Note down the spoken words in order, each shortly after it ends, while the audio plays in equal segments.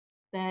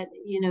that,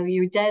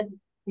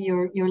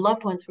 your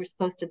loved ones were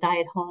supposed to die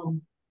at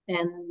home,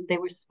 and they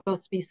were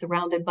supposed to be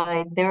surrounded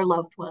by their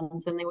loved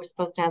ones, and they were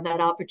supposed to have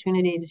that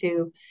opportunity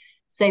to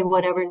say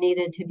whatever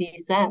needed to be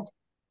said.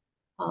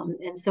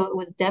 And so it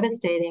was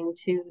devastating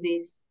to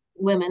these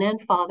women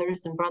and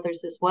fathers and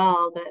brothers as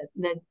well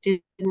that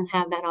didn't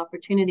have that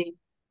opportunity.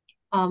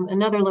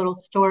 Another little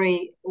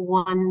story,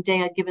 one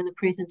day I'd given the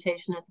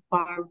presentation at the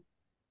farm,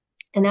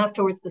 and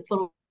afterwards this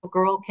little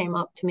girl came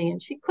up to me,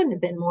 and she couldn't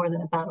have been more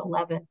than about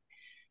 11.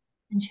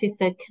 And she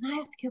said, "Can I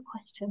ask you a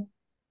question?"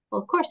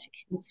 "Well, of course you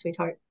can,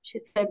 sweetheart." She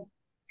said,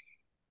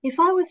 "If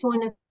I was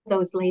one of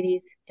those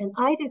ladies and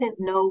I didn't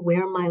know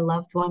where my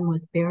loved one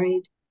was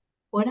buried,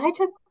 would I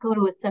just go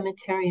to a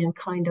cemetery and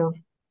kind of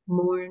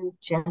mourn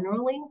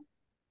generally?"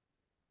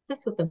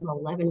 This was an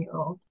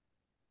 11-year-old.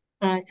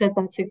 And I said,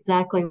 "That's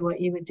exactly what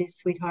you would do,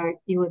 sweetheart.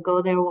 You would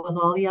go there with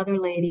all the other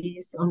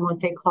ladies on what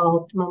they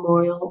called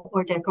Memorial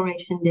or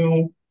Decoration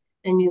Day,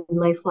 and you'd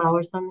lay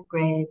flowers on the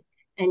grave,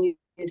 and you'd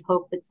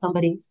hope that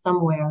somebody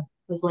somewhere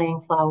was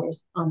laying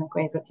flowers on the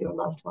grave of your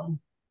loved one."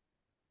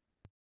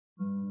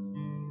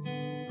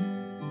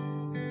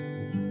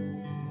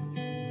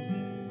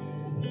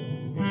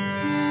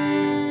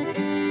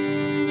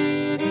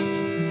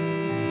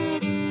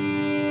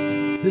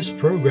 This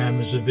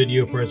program is a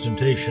video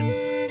presentation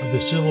of the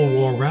Civil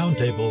War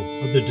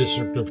Roundtable of the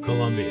District of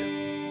Columbia.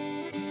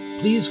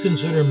 Please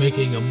consider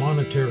making a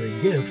monetary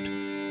gift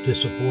to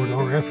support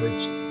our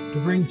efforts to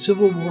bring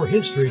Civil War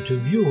history to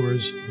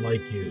viewers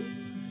like you.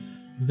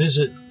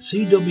 Visit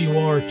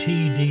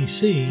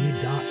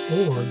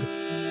CWRTDC.org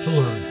to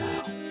learn how.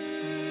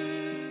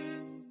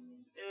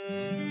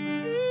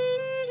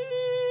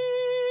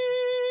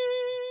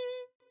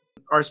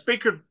 Our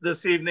speaker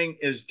this evening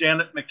is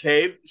Janet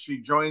McCabe. She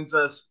joins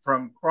us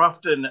from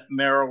Crofton,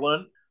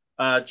 Maryland.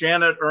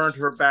 Janet earned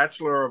her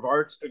Bachelor of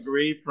Arts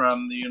degree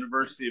from the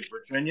University of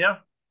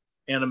Virginia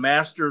and a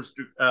Master's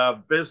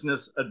of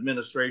Business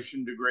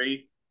Administration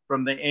degree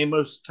from the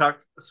Amos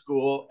Tuck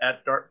School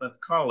at Dartmouth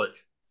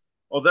College.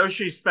 Although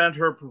she spent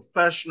her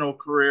professional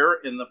career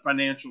in the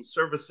financial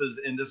services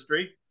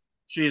industry,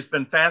 she has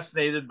been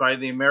fascinated by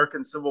the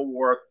American Civil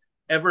War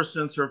ever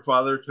since her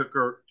father took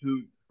her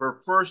to her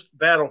first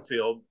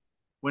battlefield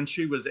when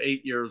she was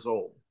 8 years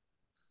old.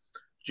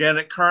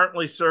 Janet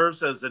currently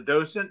serves as a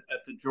docent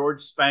at the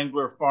George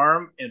Spangler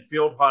Farm and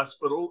Field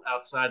Hospital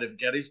outside of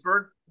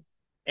Gettysburg,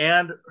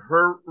 and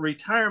her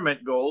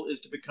retirement goal is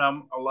to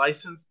become a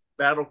licensed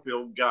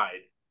battlefield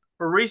guide.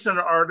 Her recent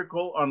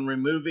article on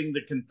removing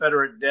the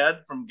Confederate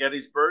dead from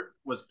Gettysburg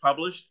was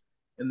published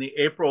in the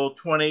April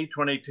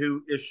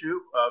 2022 issue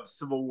of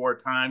Civil War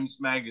Times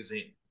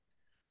magazine.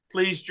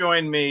 Please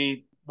join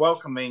me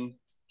welcoming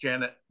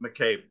Janet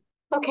McCabe.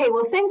 Okay,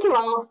 well, thank you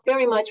all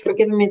very much for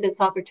giving me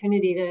this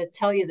opportunity to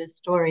tell you this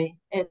story.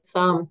 It's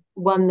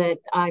one that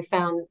I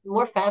found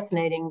more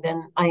fascinating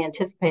than I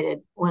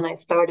anticipated when I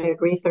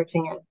started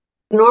researching it.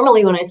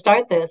 Normally, when I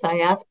start this, I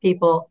ask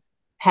people,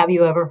 "Have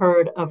you ever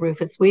heard of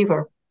Rufus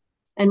Weaver?"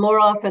 And more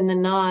often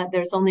than not,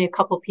 there's only a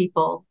couple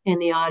people in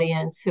the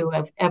audience who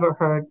have ever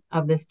heard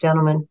of this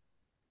gentleman.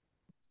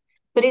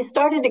 But he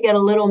started to get a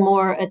little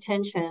more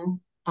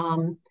attention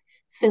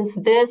since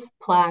this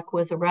plaque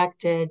was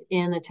erected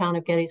in the town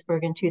of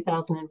Gettysburg in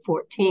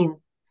 2014.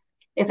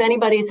 If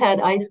anybody's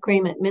had ice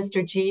cream at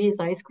Mr. G's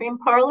Ice Cream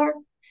Parlor,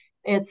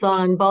 it's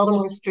on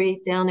Baltimore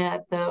Street down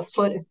at the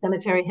foot of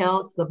Cemetery Hill.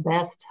 It's the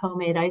best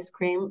homemade ice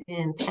cream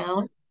in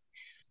town.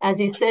 As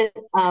you sit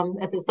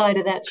at the side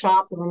of that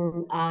shop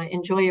and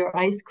enjoy your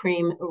ice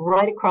cream,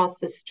 right across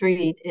the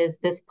street is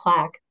this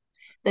plaque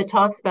that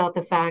talks about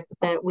the fact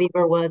that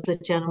Weaver was the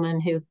gentleman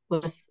who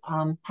was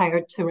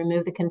hired to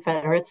remove the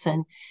Confederates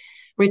and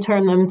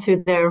return them to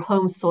their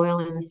home soil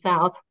in the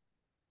South.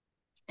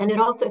 And it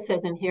also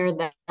says in here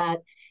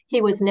that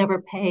he was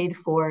never paid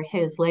for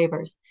his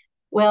labors.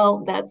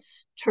 Well,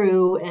 that's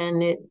true,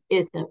 and it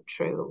isn't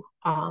true.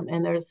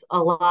 And there's a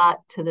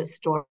lot to this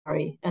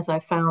story, as I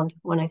found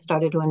when I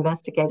started to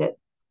investigate it.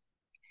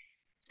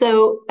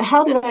 So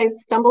how did I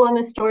stumble on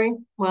this story?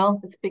 Well,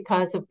 it's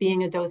because of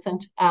being a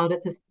docent out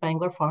at the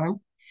Spangler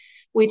Farm.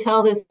 We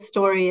tell this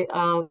story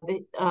of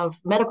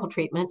medical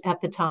treatment at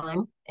the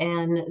time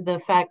and the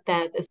fact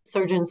that the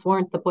surgeons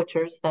weren't the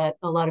butchers that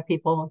a lot of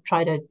people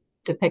try to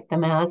depict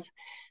them as.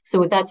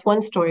 So that's one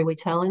story we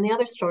tell. And the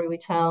other story we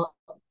tell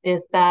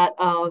is that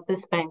of the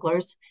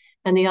Spanglers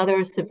and the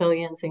other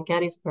civilians in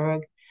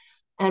Gettysburg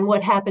and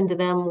what happened to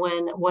them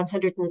when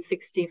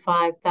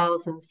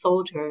 165,000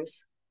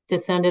 soldiers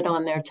descended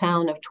on their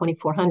town of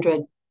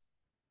 2,400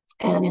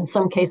 and in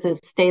some cases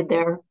stayed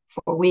there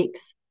for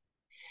weeks.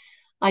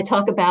 I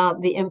talk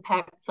about the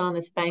impacts on the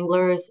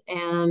Spanglers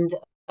and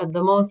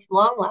the most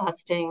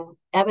long-lasting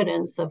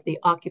evidence of the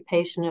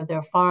occupation of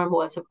their farm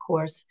was, of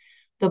course,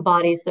 the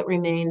bodies that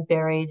remained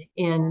buried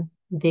in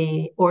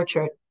the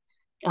orchard.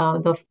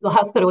 The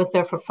hospital was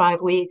there for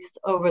 5 weeks.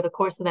 Over the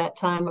course of that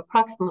time,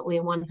 approximately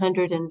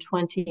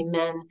 120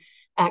 men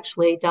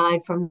actually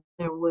died from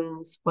their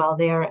wounds while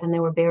there, and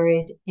they were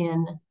buried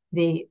in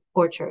the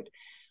orchard.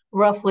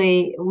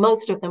 roughly,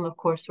 most of them, of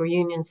course, were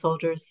Union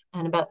soldiers,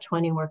 and about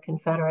 20 were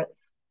Confederates.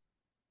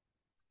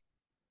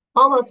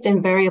 Almost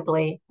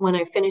invariably, when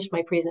I finish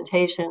my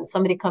presentation,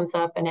 somebody comes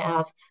up and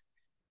asks,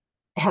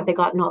 have they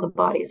gotten all the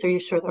bodies? Are you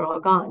sure they're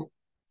all gone?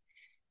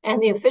 And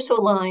the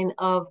official line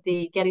of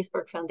the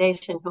Gettysburg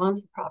Foundation, who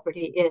owns the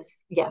property,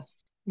 is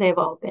yes, they've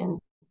all been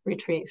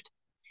retrieved.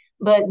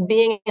 But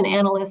being an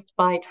analyst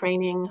by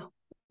training,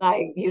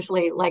 I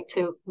usually like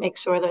to make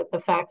sure that the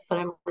facts that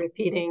I'm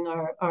repeating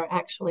are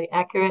actually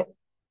accurate.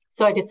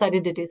 So I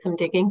decided to do some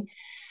digging.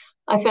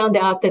 I found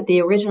out that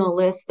the original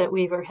list that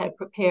Weaver had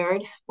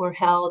prepared were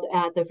held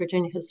at the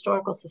Virginia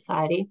Historical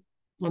Society.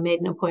 I made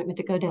an appointment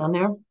to go down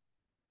there.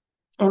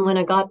 And when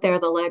I got there,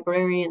 the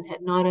librarian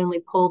had not only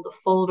pulled the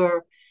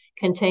folder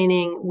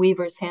containing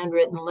Weaver's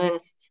handwritten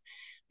lists,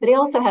 but he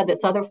also had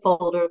this other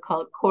folder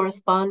called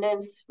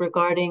Correspondence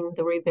regarding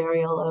the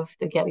reburial of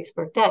the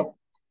Gettysburg dead.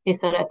 He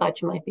said, I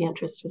thought you might be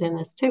interested in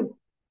this too.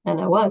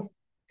 And I was.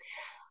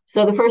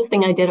 So the first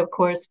thing I did, of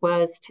course,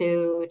 was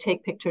to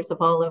take pictures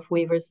of all of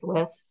Weaver's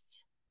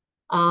lists.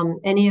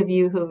 Any of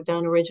you who've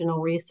done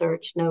original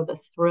research know the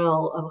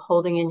thrill of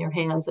holding in your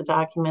hands a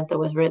document that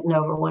was written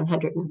over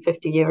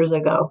 150 years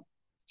ago.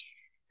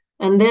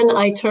 And then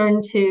I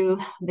turned to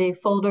the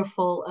folder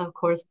full of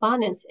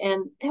correspondence,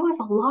 and there was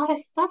a lot of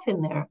stuff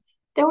in there.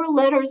 There were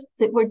letters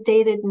that were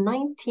dated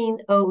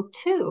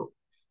 1902.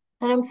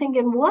 And I'm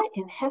thinking, what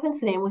in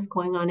heaven's name was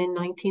going on in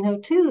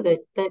 1902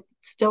 that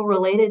still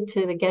related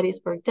to the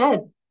Gettysburg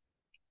dead?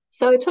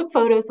 So I took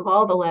photos of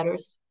all the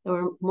letters. There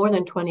were more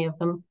than 20 of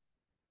them,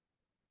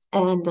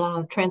 and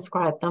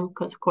transcribed them,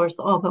 because, of course,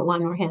 all but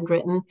one were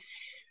handwritten,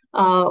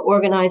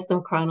 organized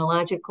them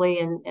chronologically,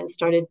 and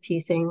started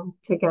piecing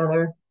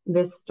together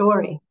this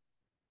story.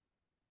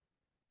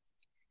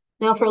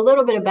 Now, for a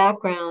little bit of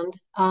background,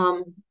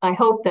 I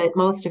hope that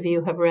most of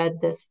you have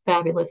read this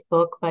fabulous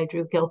book by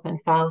Drew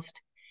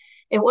Gilpin-Faust.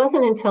 It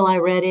wasn't until I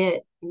read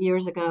it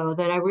years ago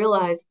that I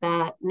realized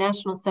that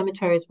national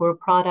cemeteries were a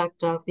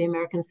product of the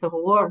American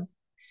Civil War.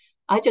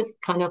 I just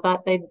kind of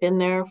thought they'd been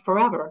there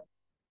forever.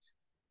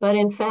 But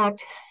in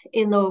fact,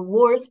 in the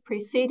wars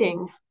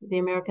preceding the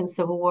American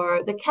Civil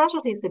War, the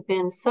casualties had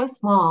been so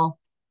small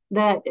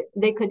that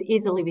they could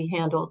easily be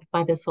handled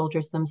by the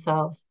soldiers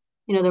themselves.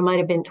 You know, there might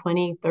have been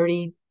 20,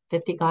 30,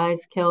 50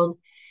 guys killed.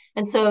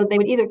 And so they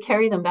would either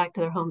carry them back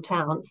to their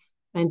hometowns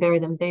and bury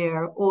them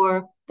there,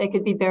 or they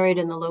could be buried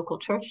in the local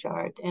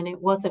churchyard. And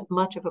it wasn't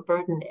much of a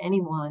burden to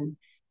anyone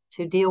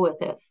to deal with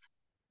this.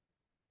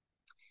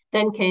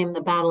 Then came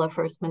the Battle of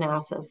First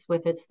Manassas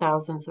with its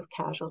thousands of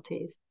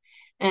casualties.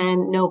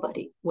 And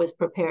nobody was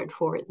prepared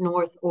for it,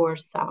 north or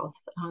south.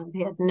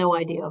 They had no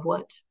idea of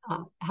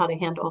how to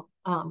handle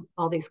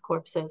all these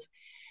corpses.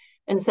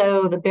 And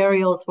so the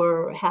burials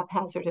were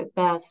haphazard at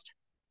best.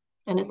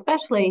 And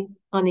especially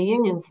on the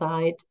Union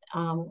side,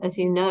 as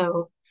you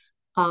know,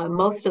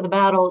 most of the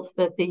battles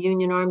that the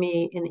Union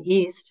Army in the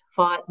East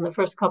fought in the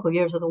first couple of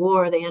years of the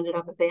war, they ended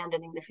up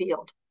abandoning the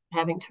field,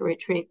 having to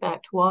retreat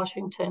back to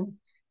Washington.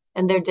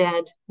 And their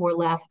dead were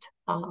left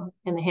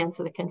in the hands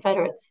of the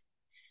Confederates.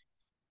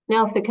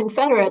 Now, if the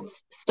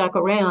Confederates stuck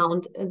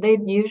around,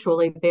 they'd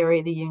usually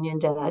bury the Union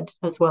dead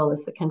as well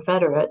as the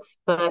Confederates,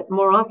 but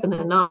more often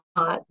than not,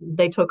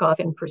 they took off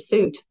in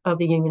pursuit of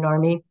the Union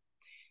Army,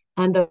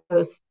 and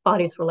those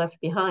bodies were left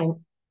behind.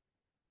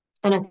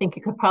 And I think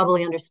you could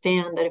probably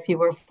understand that if you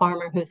were a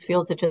farmer whose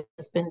fields had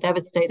just been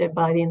devastated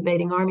by the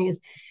invading armies,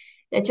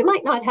 that you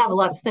might not have a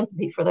lot of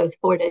sympathy for those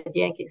 4 dead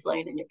Yankees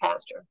laying in your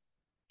pasture.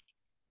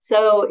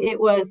 So it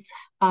was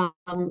a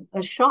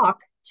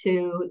shock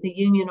to the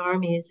Union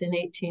armies in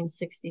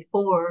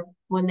 1864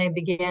 when they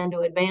began to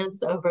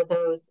advance over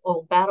those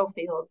old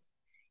battlefields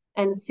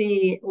and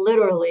see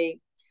literally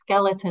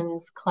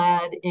skeletons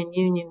clad in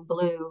Union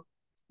blue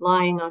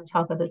lying on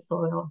top of the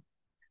soil,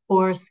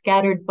 or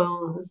scattered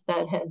bones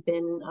that had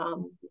been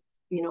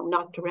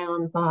knocked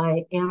around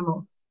by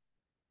animals.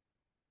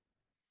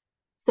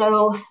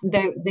 So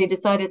they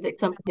decided that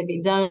something could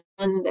be done.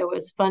 There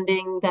was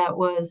funding that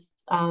was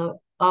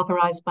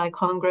authorized by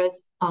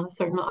Congress.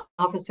 Certain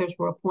officers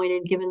were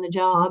appointed, given the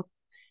job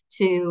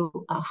to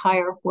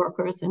hire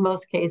workers, in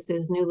most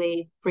cases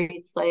newly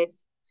freed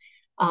slaves,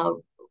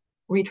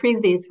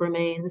 retrieve these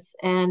remains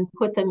and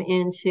put them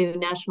into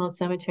national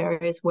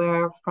cemeteries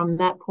where from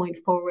that point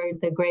forward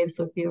the graves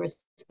would be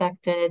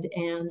respected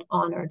and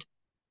honored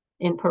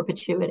in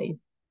perpetuity.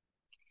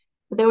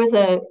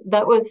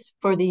 That was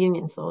for the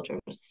Union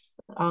soldiers.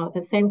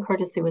 The same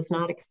courtesy was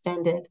not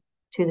extended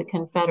to the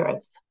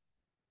Confederates.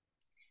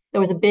 There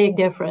was a big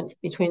difference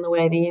between the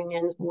way the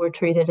Unions were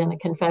treated and the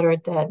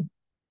Confederate dead.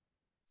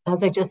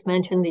 As I just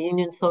mentioned, the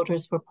Union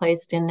soldiers were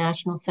placed in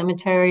national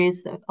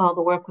cemeteries. All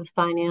the work was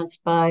financed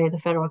by the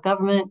federal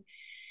government,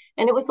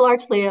 and it was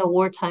largely a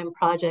wartime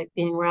project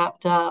being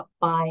wrapped up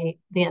by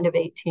the end of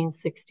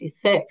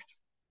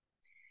 1866.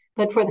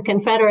 But for the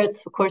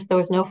Confederates, of course, there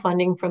was no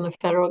funding from the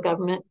federal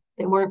government.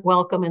 They weren't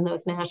welcome in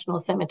those national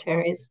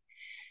cemeteries.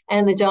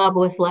 And the job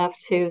was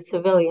left to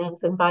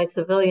civilians. And by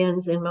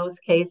civilians, in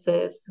most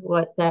cases,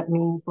 what that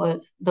means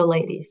was the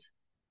ladies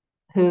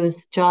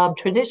whose job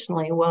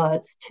traditionally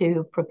was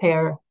to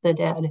prepare the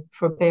dead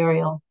for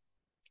burial.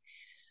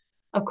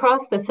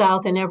 Across the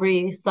South, in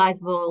every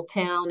sizable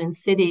town and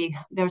city,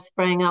 there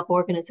sprang up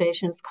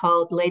organizations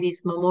called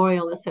Ladies'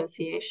 Memorial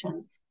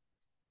Associations.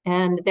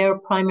 And their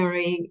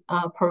primary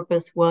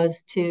purpose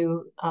was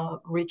to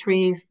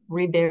retrieve,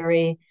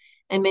 rebury,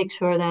 and make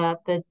sure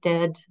that the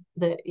dead,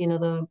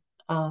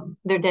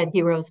 their dead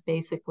heroes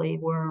basically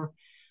were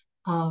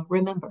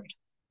remembered.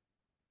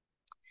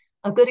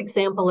 A good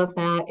example of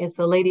that is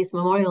the Ladies'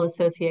 Memorial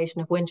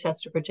Association of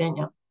Winchester,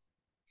 Virginia.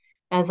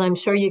 As I'm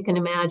sure you can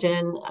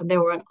imagine,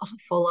 there were an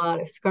awful lot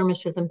of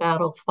skirmishes and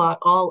battles fought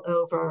all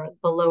over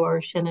the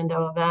lower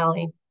Shenandoah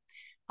Valley.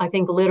 I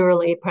think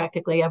literally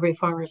practically every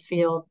farmer's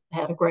field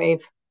had a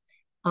grave.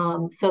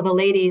 So the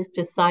ladies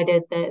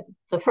decided that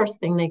the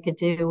first thing they could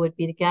do would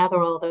be to gather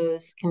all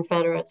those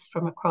Confederates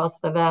from across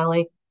the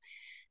valley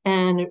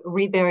and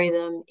rebury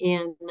them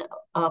in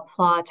a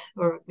plot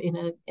or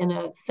in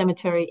a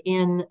cemetery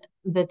in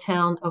the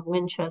town of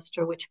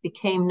Winchester, which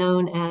became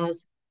known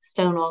as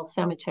Stonewall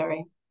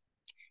Cemetery.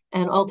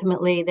 And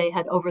ultimately, they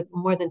had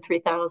more than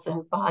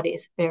 3,000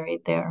 bodies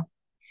buried there.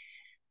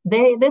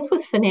 This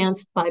was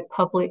financed by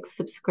public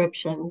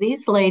subscription.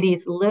 These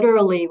ladies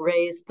literally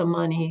raised the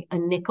money a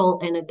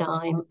nickel and a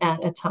dime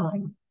at a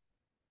time.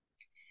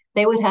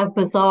 They would have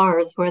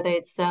bazaars where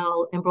they'd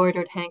sell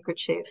embroidered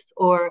handkerchiefs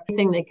or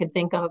anything they could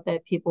think of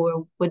that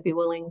people would be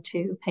willing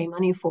to pay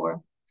money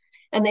for.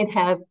 And they'd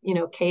have,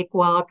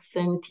 cakewalks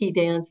and tea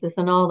dances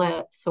and all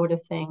that sort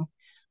of thing.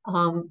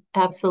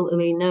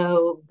 Absolutely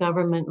no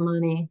government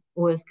money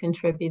was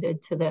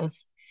contributed to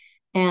this.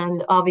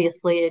 And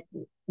obviously,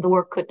 the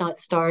work could not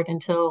start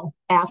until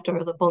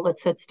after the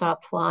bullets had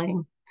stopped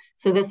flying.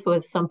 So this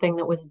was something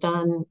that was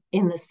done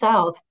in the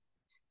South,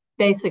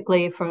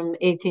 basically from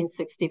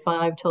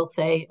 1865 till,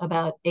 say,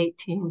 about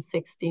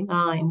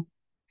 1869.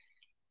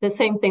 The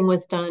same thing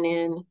was done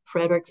in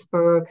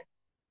Fredericksburg,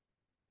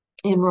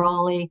 in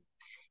Raleigh,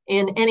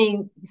 in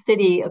any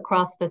city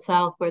across the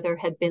South where there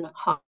had been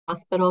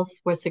hospitals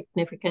where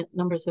significant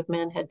numbers of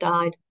men had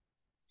died.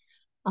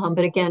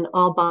 But again,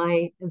 all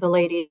by the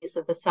ladies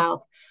of the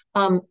South.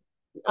 I'm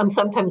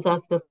sometimes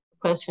asked this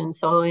question,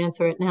 so I'll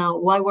answer it now.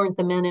 Why weren't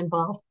the men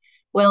involved?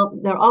 Well,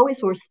 there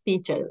always were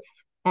speeches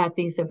at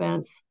these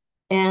events,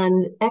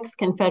 and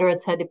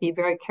ex-Confederates had to be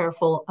very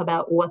careful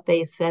about what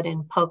they said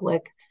in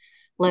public,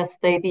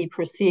 lest they be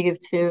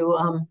perceived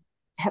to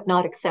have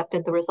not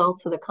accepted the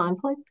results of the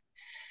conflict.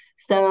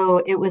 So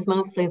it was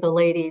mostly the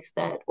ladies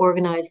that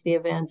organized the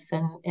events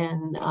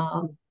and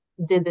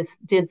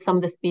did some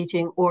of the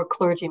speeching, or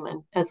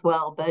clergymen as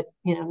well. But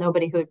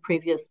nobody who had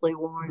previously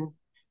worn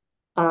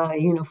a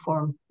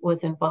uniform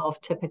was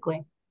involved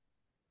typically.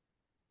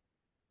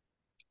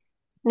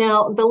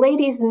 Now, the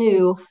ladies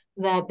knew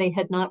that they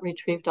had not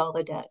retrieved all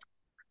the dead.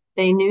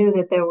 They knew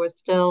that there were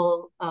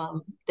still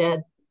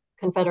dead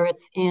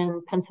Confederates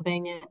in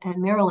Pennsylvania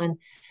and Maryland.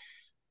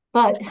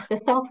 But the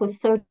South was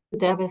so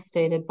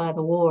devastated by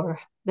the war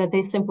that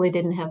they simply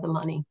didn't have the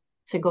money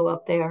to go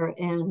up there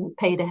and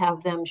pay to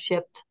have them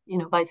shipped,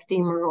 by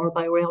steamer or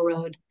by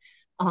railroad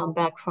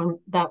back from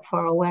that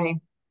far away.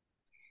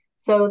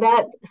 So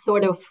that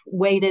sort of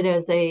waited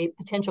as a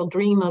potential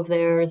dream of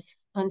theirs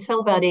until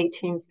about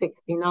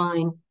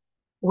 1869,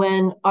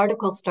 when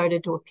articles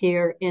started to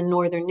appear in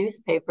northern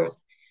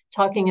newspapers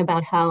talking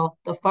about how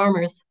the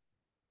farmers,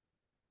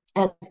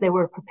 as they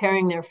were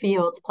preparing their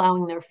fields,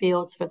 plowing their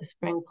fields for the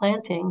spring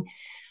planting,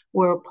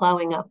 were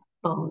plowing up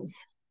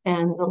bones.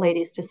 And the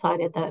ladies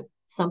decided that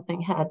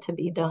something had to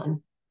be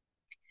done.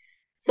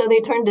 So they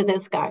turned to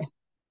this guy.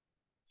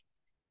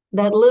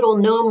 That little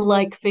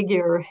gnome-like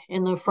figure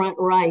in the front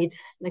right,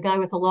 the guy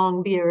with a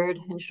long beard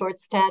and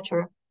short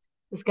stature,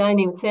 this guy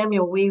named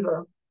Samuel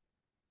Weaver.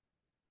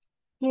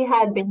 He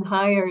had been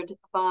hired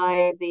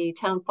by the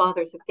town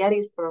fathers of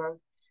Gettysburg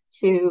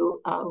to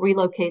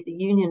relocate the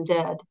Union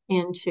dead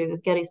into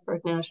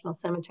Gettysburg National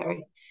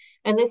Cemetery.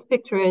 And this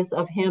picture is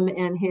of him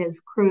and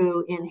his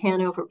crew in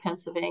Hanover,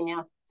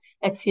 Pennsylvania,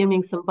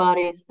 exhuming some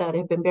bodies that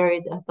had been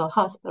buried at the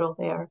hospital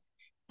there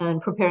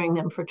and preparing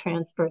them for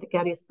transfer to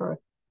Gettysburg.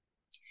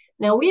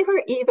 Now,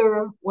 Weaver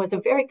either was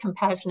a very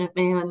compassionate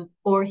man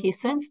or he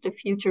sensed a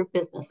future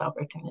business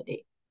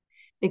opportunity,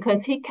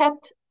 because he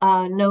kept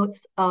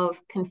notes of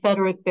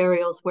Confederate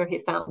burials where he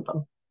found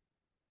them.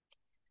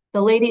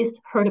 The ladies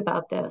heard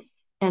about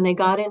this, and they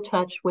got in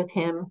touch with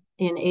him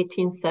in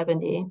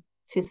 1870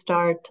 to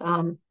start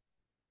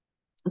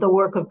the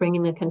work of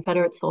bringing the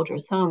Confederate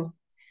soldiers home.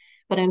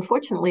 But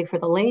unfortunately for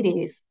the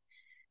ladies,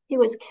 he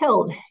was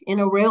killed in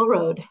a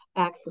railroad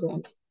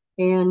accident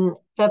in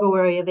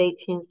February of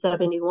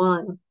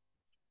 1871.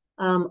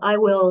 I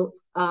will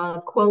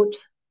quote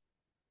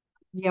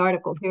the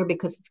article here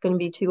because it's going to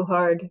be too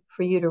hard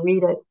for you to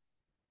read it.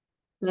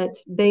 But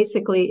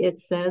basically it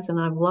says, and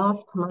I've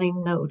lost my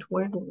note.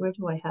 Where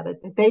do I have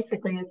it? But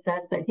basically it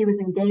says that he was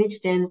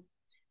engaged in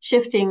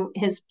shifting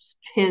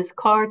his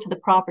car to the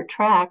proper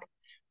track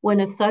when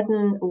a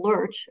sudden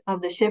lurch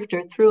of the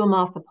shifter threw him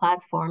off the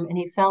platform and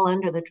he fell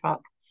under the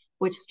truck,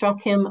 which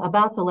struck him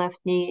about the left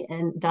knee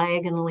and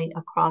diagonally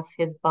across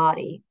his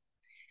body.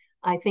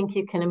 I think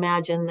you can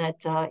imagine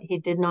that he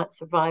did not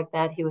survive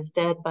that. He was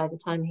dead by the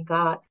time he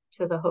got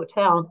to the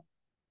hotel.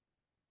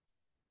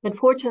 But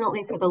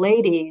fortunately for the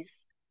ladies,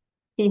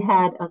 he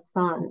had a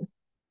son.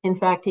 In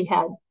fact, he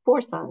had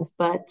 4 sons,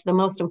 but the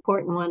most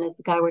important one is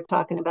the guy we're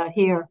talking about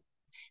here,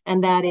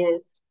 and that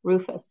is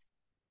Rufus.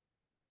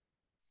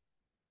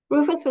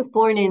 Rufus was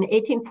born in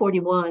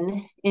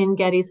 1841 in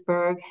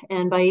Gettysburg,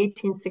 and by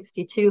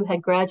 1862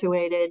 had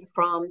graduated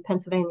from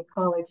Pennsylvania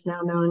College,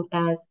 now known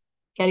as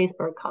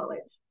Gettysburg College.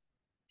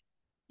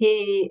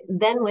 He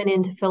then went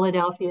into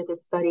Philadelphia to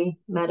study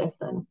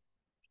medicine.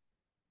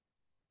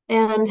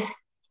 And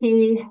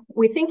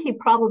we think he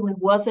probably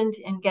wasn't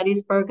in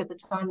Gettysburg at the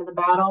time of the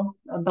battle,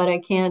 but I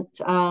can't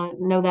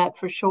know that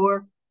for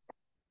sure.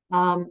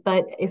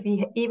 But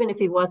even if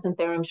he wasn't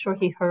there, I'm sure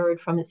he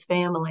heard from his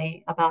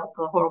family about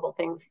the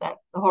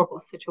horrible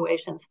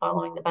situations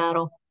following the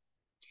battle.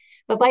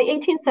 But by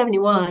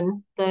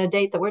 1871, the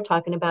date that we're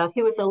talking about,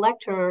 he was a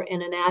lecturer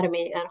in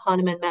anatomy at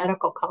Hahnemann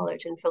Medical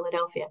College in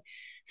Philadelphia.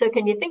 So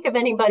can you think of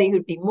anybody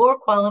who'd be more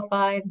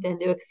qualified than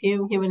to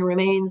exhume human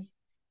remains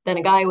than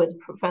a guy who was a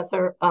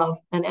professor of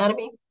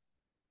anatomy?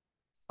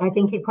 I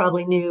think he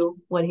probably knew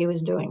what he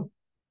was doing.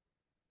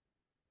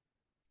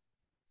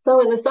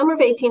 So in the summer of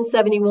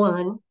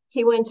 1871,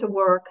 he went to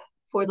work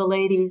for the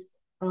ladies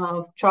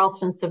of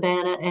Charleston,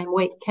 Savannah, and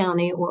Wake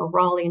County, or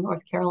Raleigh,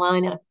 North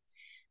Carolina,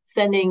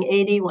 sending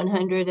 80,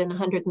 100, and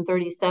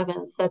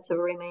 137 sets of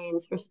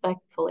remains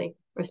respectively.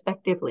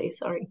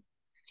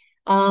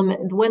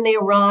 When they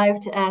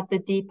arrived at the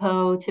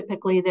depot,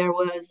 typically they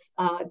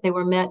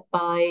were met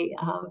by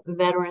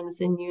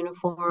veterans in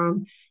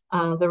uniform.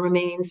 The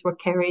remains were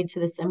carried to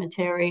the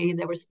cemetery.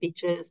 There were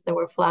speeches, there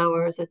were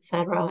flowers,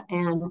 etc.,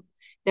 and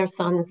their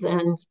sons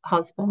and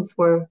husbands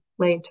were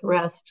laid to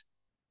rest.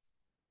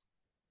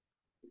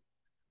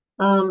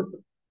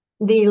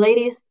 The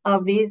ladies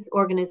of these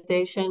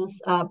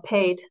organizations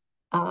paid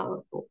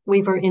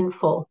Weaver in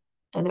full,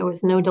 and there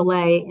was no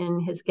delay in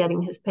his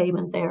getting his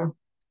payment there.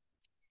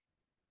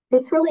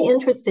 It's really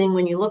interesting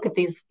when you look at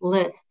these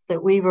lists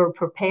that Weaver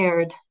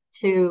prepared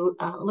to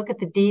look at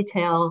the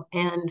detail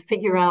and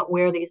figure out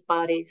where these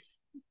bodies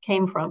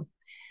came from.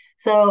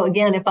 So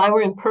again, if I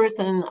were in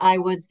person, I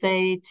would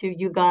say to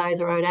you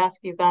guys, or I would ask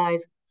you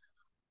guys,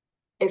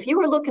 if you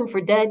were looking for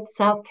dead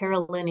South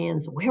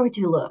Carolinians, where would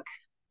you look?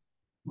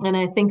 And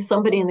I think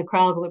somebody in the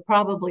crowd would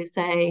probably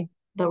say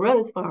the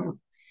Rose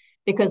Farm,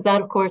 because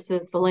that, of course,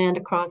 is the land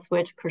across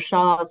which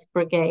Kershaw's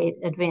brigade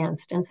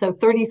advanced. And so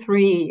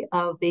 33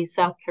 of these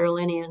South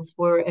Carolinians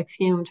were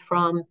exhumed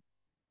from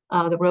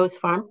the Rose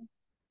Farm,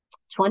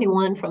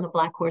 21 from the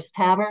Black Horse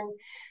Tavern.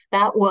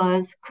 That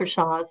was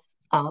Kershaw's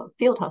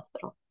field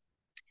hospital.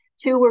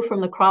 2 were from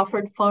the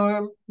Crawford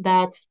Farm.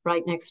 That's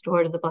right next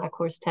door to the Black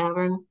Horse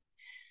Tavern.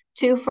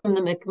 2 from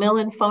the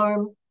McMillan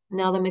Farm.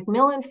 Now, the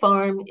McMillan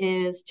Farm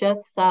is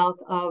just south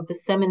of the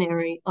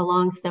seminary,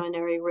 along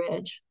Seminary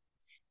Ridge.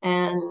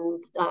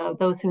 And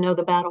those who know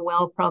the battle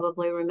well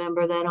probably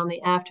remember that on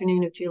the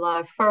afternoon of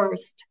July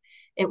 1st,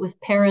 it was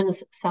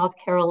Perrin's South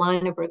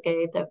Carolina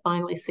Brigade that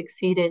finally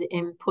succeeded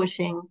in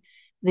pushing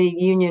the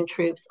Union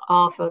troops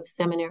off of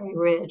Seminary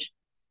Ridge.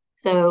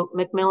 So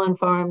McMillan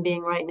Farm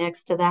being right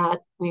next to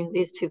that,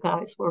 these 2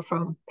 guys were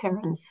from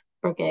Perrin's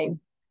brigade.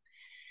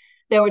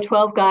 There were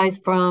 12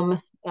 guys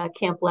from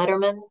Camp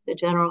Letterman, the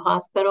general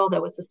hospital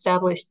that was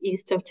established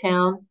east of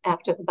town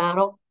after the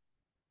battle,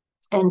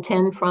 and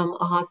 10 from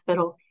a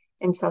hospital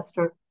in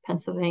Chester,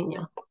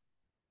 Pennsylvania.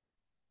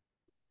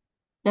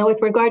 Now,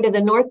 with regard to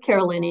the North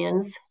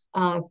Carolinians,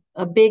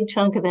 a big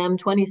chunk of them,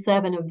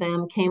 27 of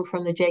them, came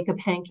from the Jacob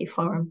Hankey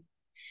Farm.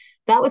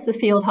 That was the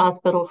field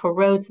hospital for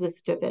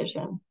Rhodes's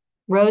division.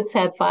 Rhodes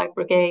had 5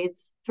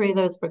 brigades. 3 of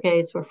those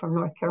brigades were from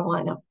North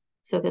Carolina.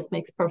 So this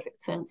makes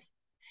perfect sense.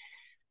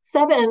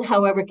 7,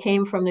 however,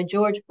 came from the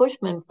George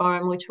Bushman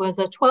Farm, which was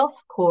a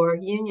 12th Corps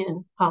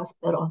Union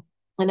hospital.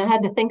 And I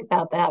had to think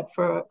about that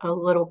for a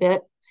little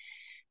bit,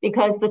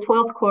 because the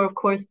 12th Corps, of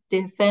course,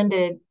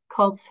 defended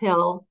Culp's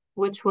Hill,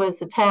 which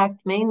was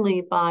attacked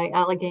mainly by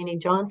Allegheny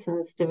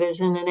Johnson's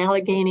division, and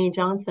Allegheny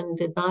Johnson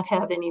did not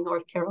have any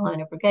North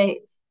Carolina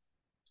brigades.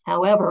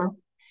 However,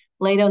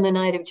 late on the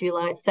night of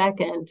July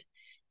 2nd,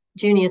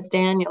 Junius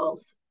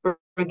Daniels'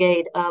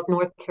 brigade of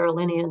North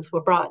Carolinians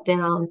were brought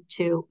down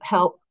to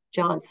help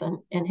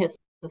Johnson in his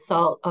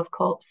assault of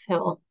Culp's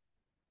Hill.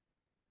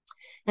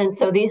 And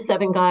so these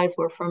 7 guys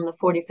were from the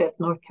 45th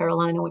North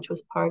Carolina, which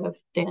was part of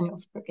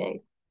Daniels'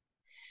 brigade.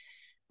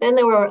 Then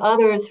there were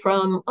others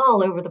from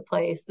all over the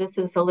place. This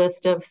is the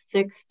list of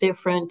 6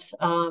 different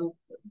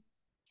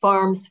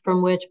farms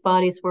from which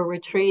bodies were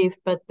retrieved,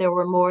 but there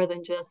were more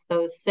than just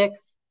those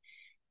 6.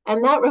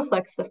 And that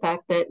reflects the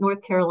fact that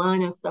North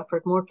Carolina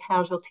suffered more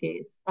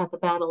casualties at the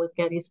Battle of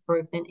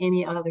Gettysburg than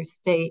any other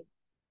state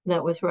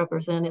that was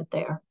represented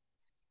there.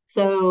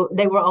 So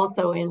they were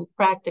also in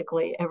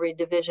practically every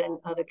division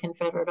of the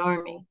Confederate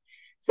Army.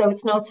 So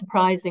it's not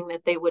surprising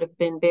that they would have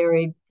been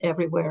buried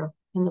everywhere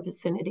in the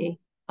vicinity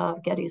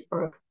of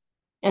Gettysburg.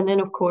 And then,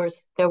 of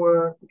course, there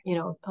were,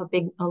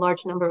 a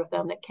large number of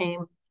them that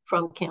came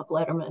from Camp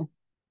Letterman.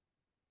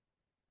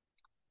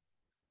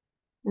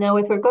 Now,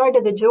 with regard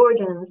to the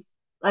Georgians,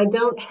 I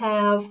don't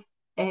have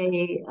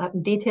a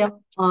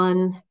detail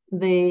on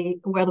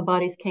where the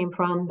bodies came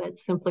from. That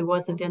simply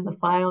wasn't in the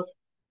files,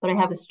 but I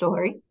have a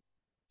story.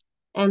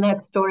 And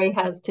that story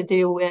has to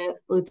do with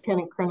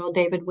Lieutenant Colonel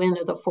David Wynn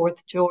of the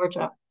 4th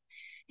Georgia.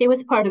 He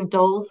was part of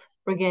Dole's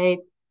brigade.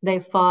 They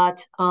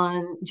fought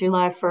on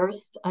July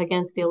 1st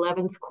against the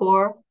 11th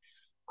Corps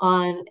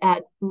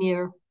at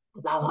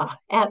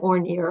or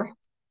near,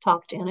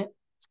 talk Janet,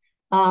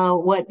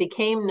 what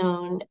became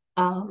known,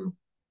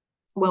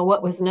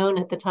 what was known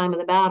at the time of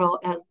the battle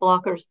as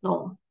Blocker's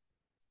Knoll,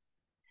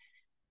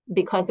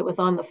 because it was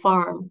on the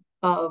farm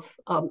of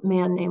a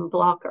man named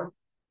Blocker.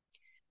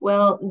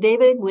 Well,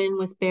 David Wynn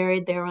was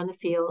buried there on the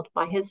field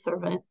by his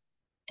servant.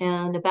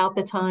 And about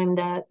the time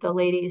that the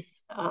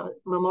Ladies'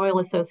 Memorial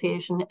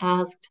Association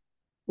asked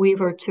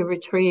Weaver to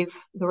retrieve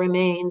the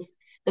remains,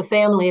 the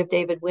family of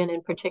David Wynn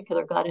in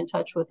particular got in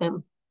touch with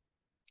him,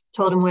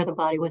 told him where the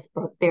body was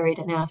buried,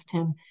 and asked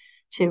him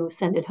to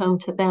send it home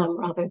to them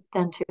rather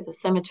than to the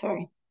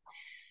cemetery.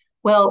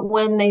 Well,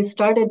 when they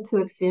started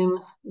to exhume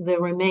the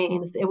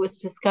remains, it was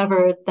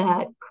discovered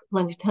that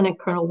Lieutenant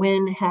Colonel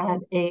Wynn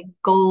had a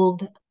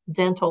gold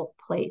dental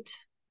plate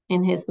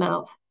in his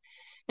mouth.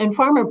 And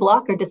Farmer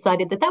Blocker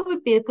decided that that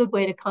would be a good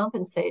way to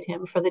compensate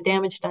him for the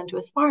damage done to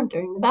his farm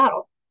during the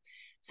battle.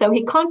 So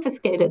he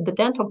confiscated the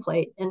dental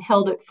plate and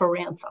held it for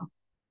ransom.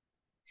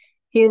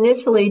 He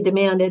initially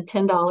demanded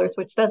 $10,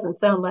 which doesn't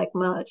sound like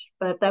much,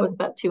 but that was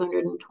about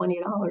 $220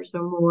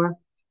 or more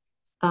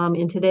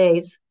in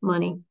today's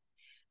money.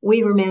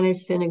 Weaver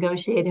managed to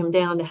negotiate him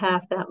down to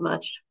half that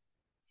much.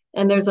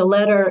 And there's a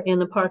letter in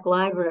the Park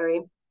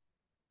Library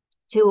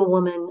to a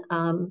woman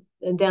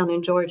down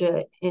in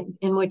Georgia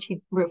in which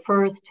he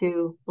refers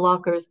to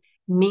Blocker's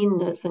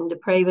meanness and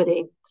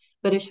depravity,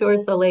 but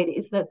assures the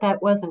ladies that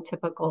that wasn't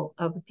typical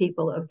of the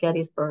people of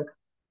Gettysburg.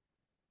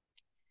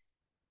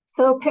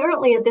 So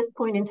apparently at this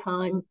point in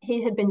time,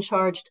 he had been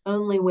charged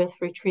only with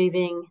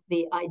retrieving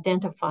the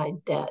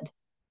identified dead.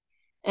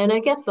 And I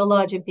guess the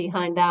logic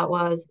behind that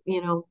was,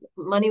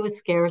 money was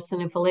scarce,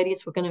 and if the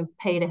ladies were going to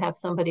pay to have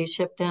somebody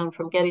shipped down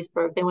from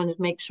Gettysburg, they wanted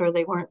to make sure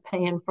they weren't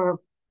paying for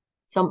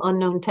some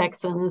unknown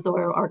Texans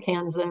or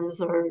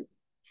Arkansans or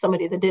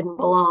somebody that didn't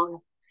belong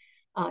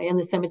in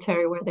the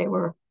cemetery where they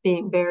were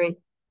being buried.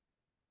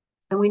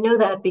 And we know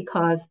that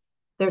because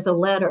there's a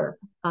letter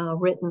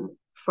written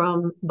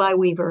by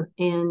Weaver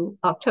in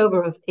October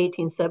of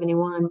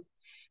 1871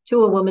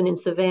 to a woman in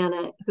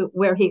Savannah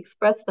where he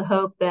expressed the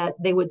hope that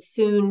they would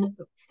soon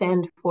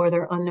send for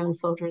their unknown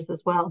soldiers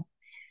as well.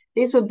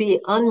 These would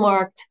be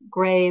unmarked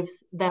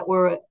graves that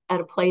were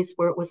at a place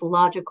where it was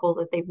logical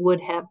that they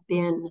would have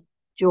been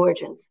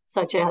Georgians,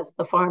 such as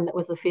the farm that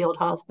was the field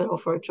hospital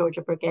for a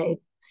Georgia brigade.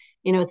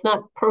 It's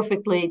not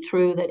perfectly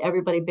true that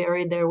everybody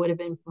buried there would have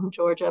been from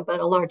Georgia, but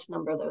a large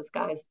number of those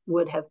guys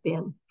would have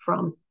been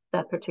from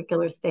that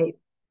particular state.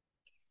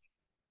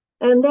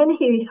 And then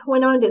he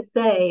went on to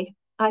say,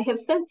 I have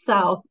sent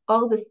south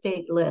all the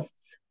state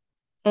lists,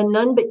 and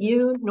none but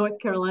you, North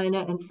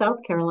Carolina, and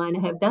South Carolina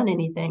have done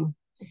anything.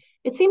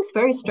 It seems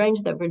very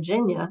strange that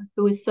Virginia,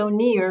 who is so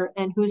near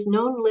and whose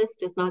known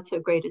list is not so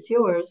great as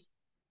yours,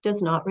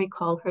 does not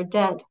recall her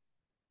dead.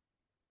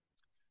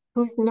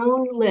 Whose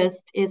known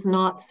list is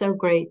not so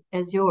great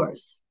as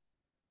yours.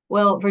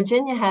 Well,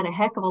 Virginia had a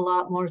heck of a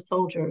lot more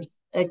soldiers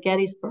at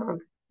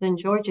Gettysburg than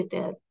Georgia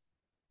did.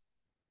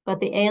 But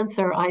the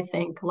answer, I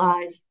think,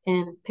 lies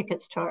in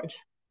Pickett's charge.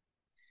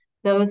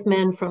 Those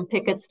men from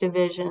Pickett's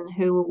division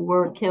who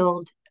were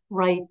killed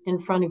right in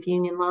front of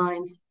Union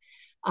lines,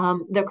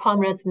 their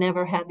comrades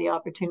never had the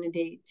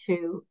opportunity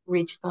to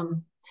reach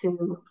them,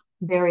 to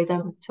bury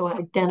them, to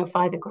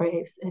identify the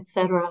graves,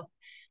 etc.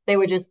 They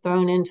were just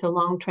thrown into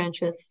long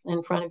trenches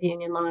in front of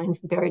Union lines,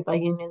 buried by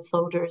Union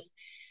soldiers.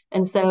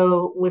 And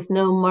so with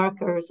no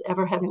markers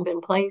ever having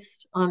been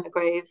placed on the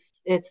graves,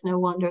 it's no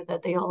wonder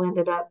that they all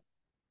ended up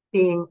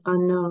being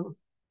unknown.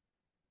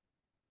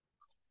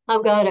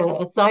 I've got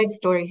a side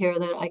story here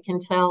that I can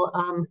tell.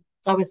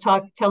 I was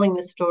telling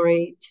this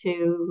story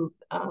to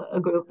a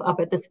group up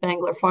at the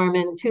Spangler farm,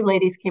 and two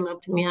ladies came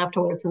up to me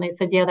afterwards and they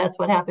said, yeah, that's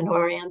what happened to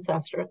our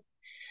ancestors.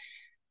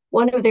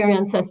 One of their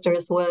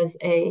ancestors was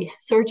a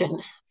surgeon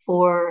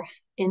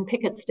in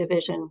Pickett's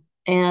division,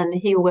 and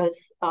he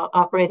was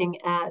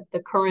operating at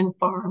the Curran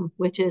farm,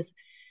 which is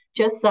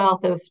just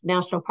south of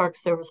National Park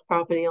Service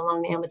property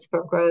along the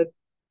Emmitsburg Road.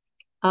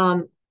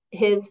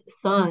 His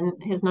son,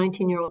 his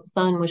 19-year-old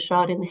son, was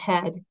shot in the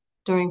head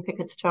during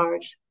Pickett's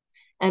charge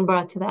and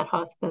brought to that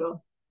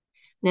hospital.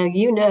 Now,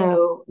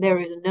 there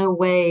is no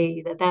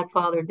way that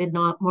father did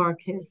not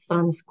mark his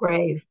son's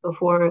grave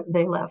before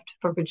they left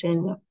for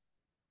Virginia.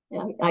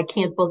 I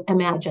can't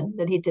imagine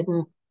that he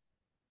didn't.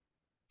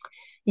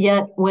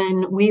 Yet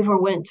when Weaver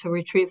went to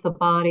retrieve the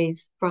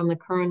bodies from the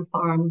Curran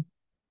farm,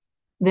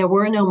 there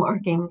were no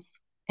markings.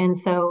 And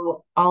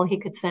so all he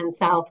could send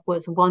south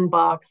was one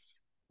box,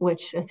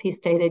 which, as he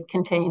stated,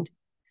 contained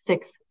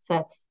 6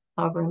 sets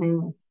of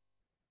remains.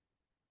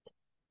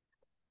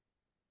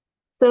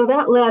 So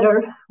that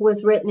letter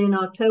was written in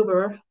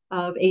October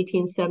of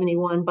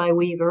 1871 by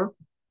Weaver,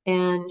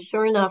 and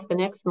sure enough, the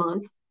next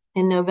month,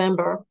 in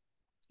November,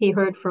 he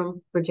heard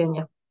from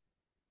Virginia.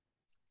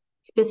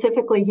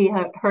 Specifically, he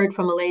had heard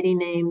from a lady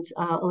named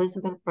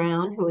Elizabeth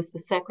Brown, who was the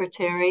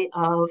secretary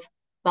of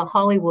the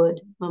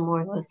Hollywood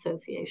Memorial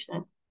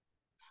Association.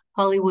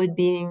 Hollywood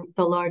being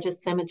the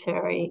largest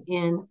cemetery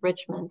in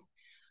Richmond.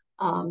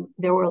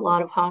 There were a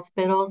lot of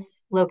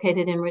hospitals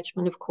located in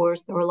Richmond, of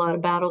course. There were a lot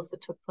of battles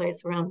that took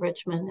place around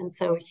Richmond, and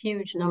so a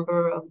huge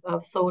number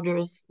of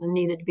soldiers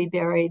needed to be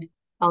buried.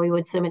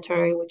 Hollywood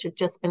Cemetery, which had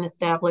just been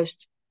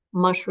established,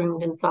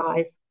 mushroomed in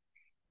size.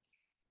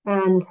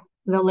 And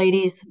the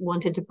ladies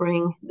wanted to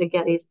bring the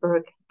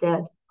Gettysburg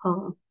dead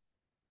home.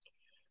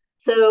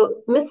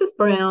 So Mrs.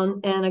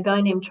 Brown and a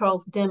guy named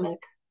Charles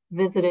Dimmock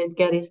visited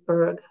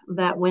Gettysburg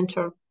that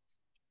winter.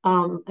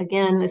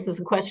 Again, this is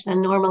a question I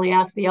normally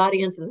ask the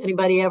audience. Has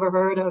anybody ever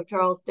heard of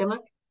Charles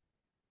Dimmock?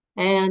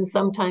 And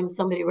sometimes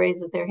somebody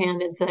raises their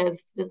hand and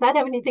says, does that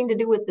have anything to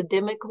do with the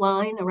Dimmock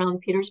line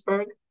around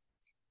Petersburg?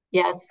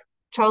 Yes,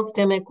 Charles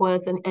Dimmock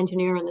was an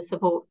engineer in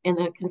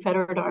the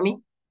Confederate Army,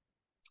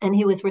 and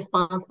he was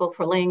responsible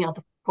for laying out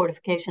the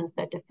fortifications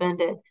that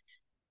defended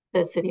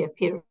the city of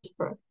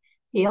Petersburg.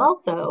 He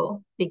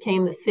also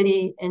became the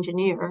city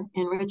engineer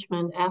in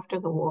Richmond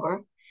after the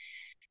war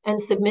and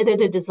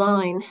submitted a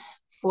design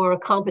for a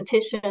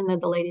competition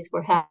that the ladies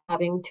were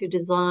having to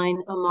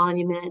design a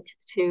monument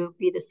to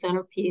be the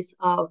centerpiece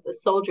of the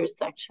soldiers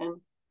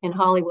section in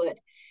Hollywood.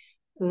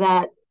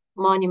 That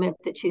monument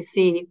that you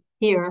see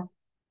here,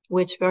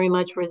 which very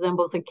much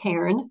resembles a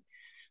cairn,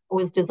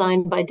 was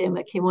designed by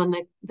Dimmock. He won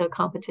the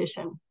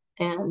competition,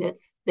 and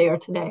it's there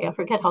today. I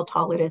forget how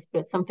tall it is,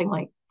 but it's something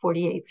like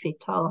 48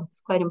 feet tall.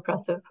 It's quite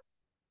impressive.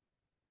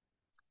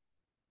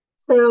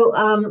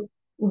 So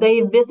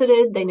they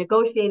visited, they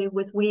negotiated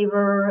with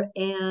Weaver,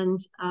 and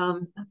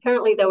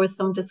apparently there was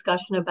some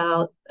discussion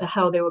about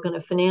how they were going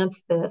to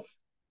finance this,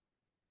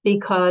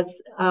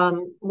 because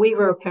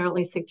Weaver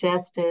apparently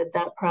suggested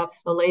that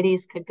perhaps the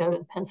ladies could go to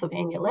the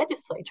Pennsylvania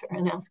legislature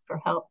and ask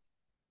for help.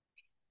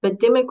 But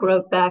Dimmock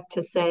wrote back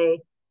to say,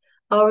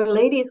 our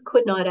ladies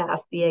could not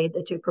ask the aid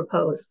that you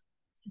propose.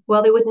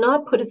 While they would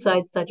not put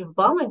aside such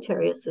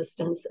voluntary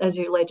assistance as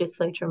your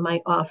legislature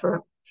might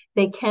offer,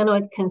 they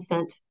cannot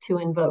consent to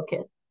invoke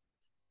it.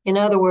 In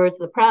other words,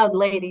 the proud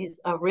ladies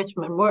of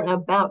Richmond weren't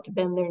about to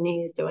bend their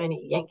knees to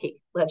any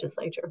Yankee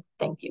legislature.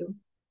 Thank you.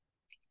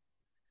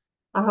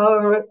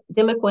 However,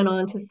 Dimmock went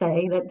on to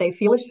say that they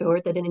feel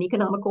assured that in an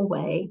economical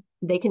way,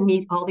 they can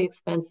meet all the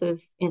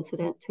expenses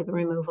incident to the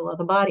removal of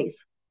the bodies.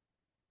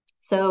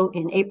 So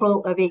in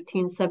April of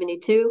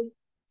 1872,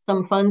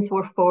 some funds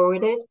were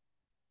forwarded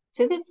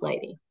to this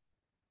lady,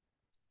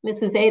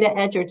 Mrs. Ada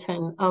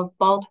Edgerton of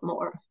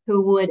Baltimore,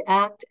 who would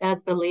act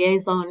as the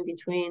liaison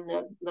between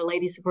the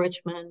ladies of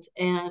Richmond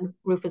and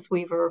Rufus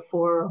Weaver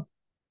for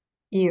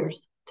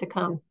years to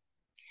come.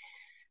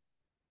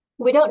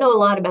 We don't know a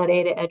lot about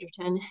Ada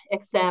Edgerton,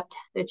 except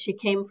that she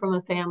came from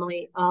a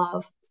family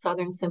of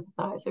Southern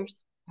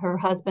sympathizers. Her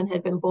husband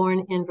had been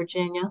born in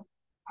Virginia.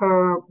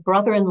 Her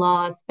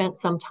brother-in-law spent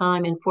some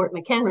time in Fort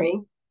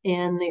McHenry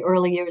in the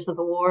early years of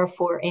the war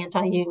for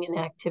anti-Union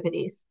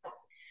activities.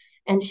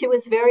 And she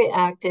was very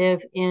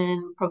active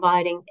in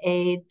providing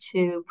aid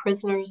to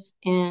prisoners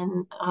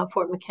in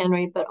Fort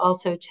McHenry, but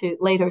also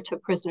later to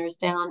prisoners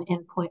down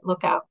in Point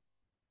Lookout.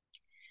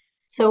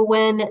 So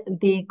when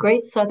the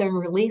Great Southern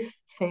Relief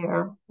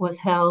Fair was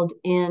held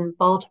in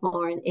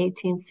Baltimore in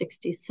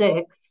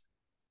 1866,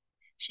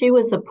 she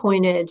was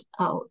appointed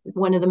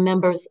one of the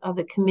members of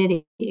the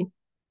committee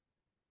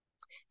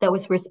that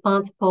was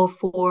responsible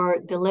for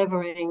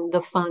delivering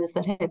the funds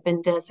that had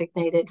been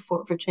designated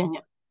for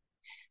Virginia.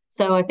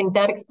 So I think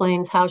that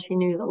explains how she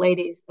knew the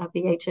ladies of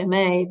the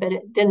HMA, but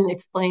it didn't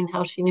explain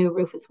how she knew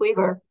Rufus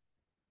Weaver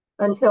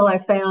until I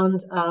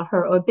found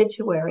her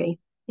obituary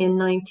in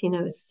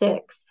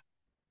 1906.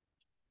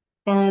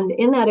 And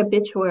in that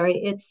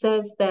obituary, it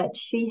says that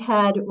she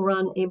had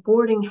run a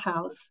boarding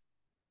house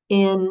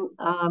in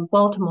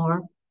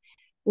Baltimore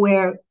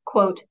where,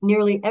 quote,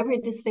 nearly every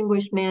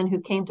distinguished man who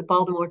came to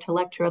Baltimore to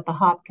lecture at the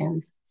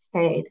Hopkins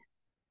stayed.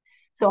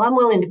 So I'm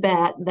willing to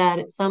bet that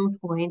at some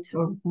point,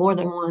 or more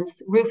than once,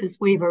 Rufus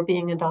Weaver,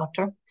 being a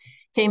doctor,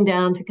 came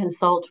down to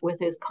consult with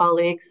his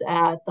colleagues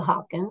at the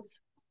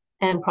Hopkins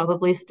and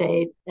probably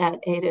stayed at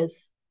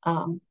Ada's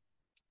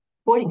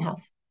boarding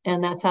house.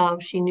 And that's how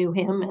she knew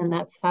him, and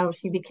that's how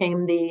she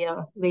became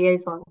the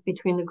liaison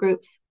between the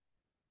groups.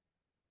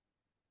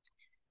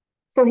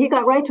 So he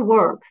got right to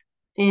work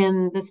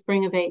in the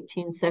spring of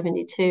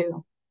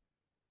 1872.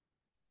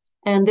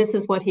 And this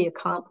is what he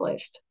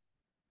accomplished.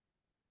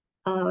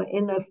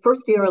 In the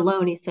first year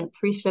alone, he sent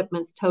 3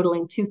 shipments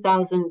totaling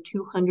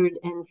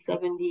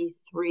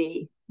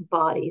 2,273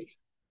 bodies.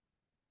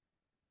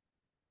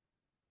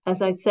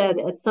 As I said,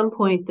 at some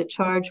point, the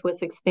charge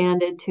was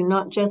expanded to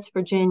not just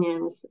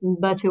Virginians,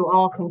 but to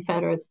all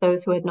Confederates,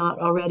 those who had not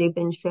already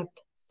been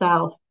shipped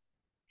south.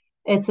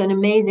 It's an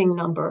amazing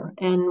number,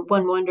 and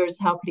one wonders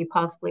how could he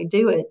possibly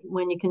do it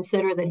when you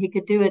consider that he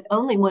could do it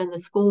only when the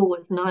school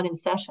was not in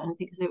session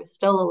because he was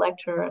still a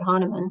lecturer at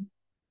Hahnemann.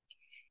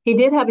 He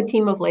did have a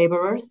team of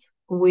laborers.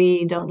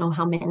 We don't know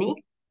how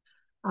many,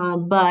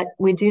 but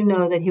we do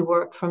know that he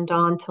worked from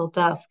dawn till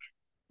dusk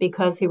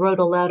because he wrote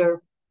a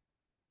letter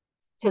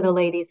to the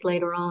ladies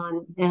later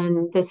on,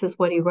 and this is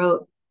what he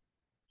wrote.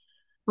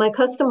 My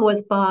custom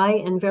was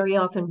by and very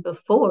often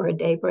before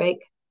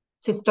daybreak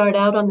to start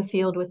out on the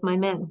field with my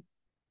men.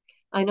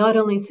 I not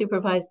only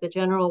supervised the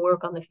general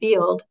work on the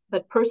field,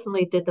 but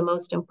personally did the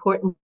most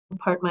important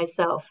part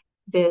myself,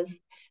 viz.,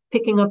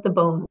 picking up the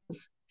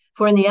bones.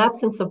 For in the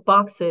absence of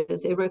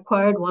boxes, it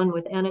required one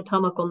with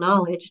anatomical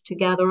knowledge to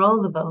gather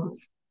all the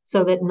bones,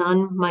 so that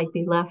none might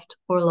be left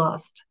or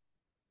lost.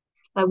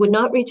 I would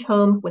not reach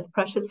home with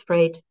precious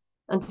freight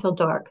until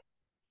dark,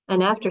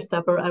 and after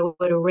supper I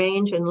would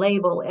arrange and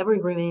label every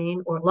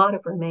remain or lot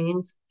of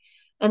remains,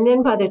 and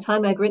then by the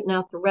time I'd written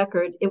out the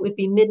record, it would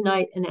be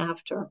midnight and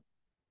after,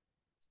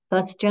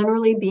 thus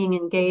generally being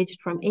engaged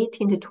from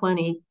 18 to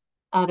 20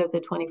 out of the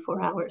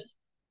 24 hours.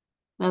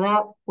 Now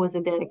that was a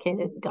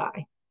dedicated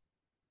guy.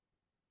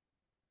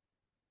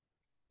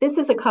 This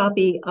is a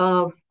copy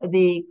of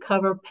the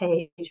cover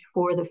page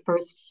for the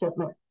first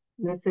shipment.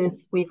 This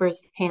is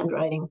Weaver's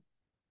handwriting.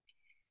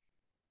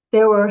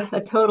 There were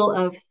a total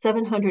of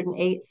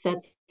 708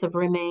 sets of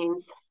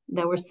remains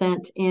that were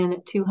sent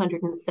in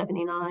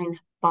 279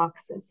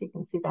 boxes. You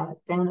can see that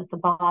down at the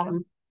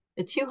bottom.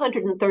 The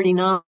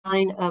 239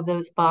 of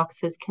those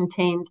boxes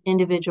contained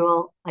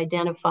individual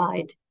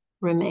identified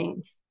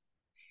remains.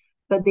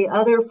 But the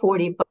other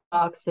 40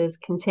 boxes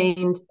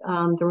contained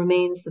the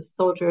remains of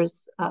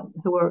soldiers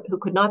who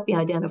could not be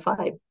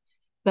identified.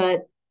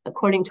 But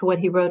according to what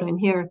he wrote in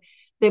here,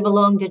 they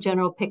belonged to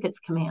General Pickett's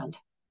command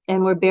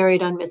and were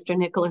buried on Mr.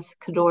 Nicholas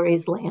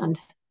Kadori's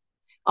land.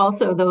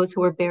 Also, those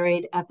who were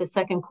buried at the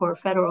Second Corps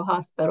Federal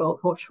Hospital,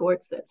 or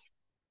Schwartz's.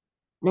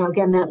 Now,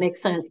 again, that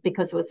makes sense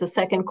because it was the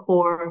Second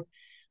Corps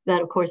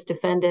that, of course,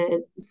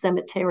 defended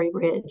Cemetery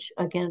Ridge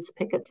against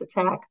Pickett's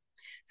attack.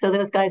 So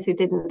those guys who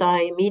didn't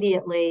die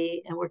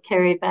immediately and were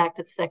carried back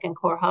to the Second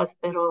Corps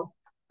Hospital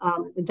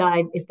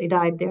died. If they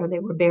died there, they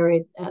were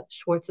buried at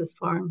Schwartz's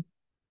farm.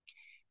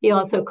 He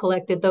also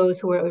collected those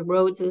who were at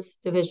Rhodes's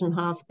Division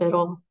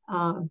Hospital,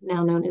 now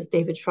known as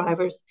David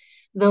Shriver's,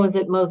 those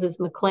at Moses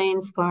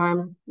McLean's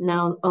farm,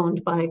 now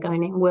owned by a guy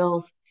named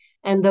Wills,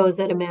 and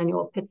those at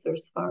Emmanuel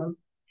Pitzer's farm.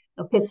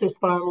 Now, Pitzer's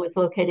farm was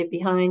located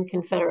behind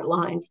Confederate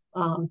lines,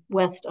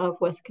 west of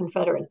West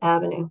Confederate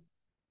Avenue.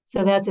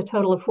 So that's a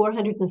total of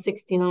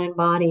 469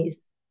 bodies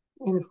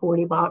in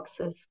 40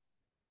 boxes.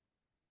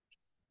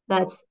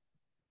 That's,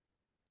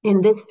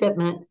 in this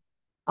shipment,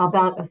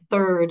 about a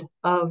third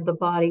of the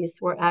bodies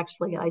were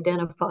actually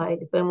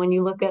identified. But when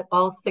you look at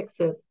all six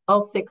of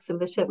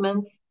the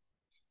shipments,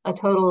 a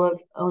total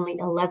of only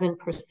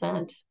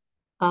 11%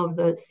 of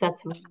the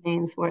sets of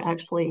remains were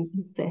actually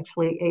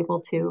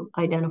able to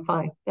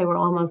identify. They were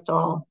almost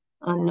all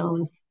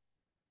unknowns.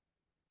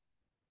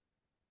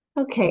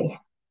 Okay,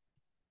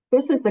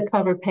 this is the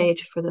cover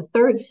page for the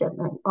third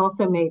shipment,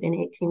 also made in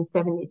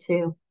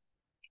 1872.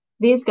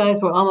 These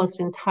guys were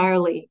almost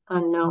entirely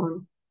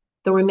unknown.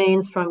 The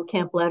remains from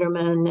Camp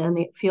Letterman and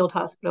the field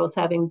hospitals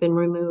having been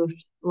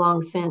removed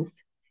long since.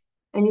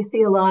 And you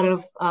see a lot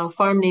of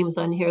farm names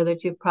on here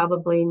that you've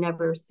probably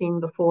never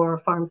seen before,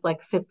 farms like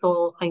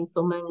Fissel,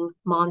 Heinzelman,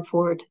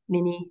 Montfort,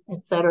 Minnie,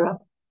 etc.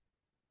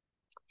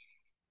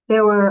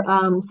 There were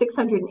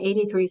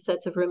 683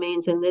 sets of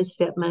remains in this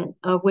shipment,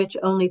 of which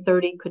only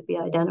 30 could be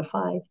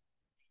identified.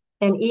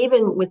 And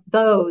even with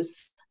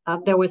those,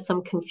 there was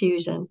some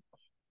confusion.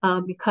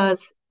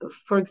 Because,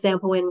 for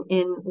example,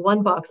 in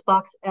one box,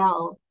 box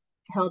L,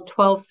 held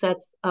 12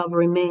 sets of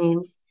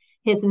remains.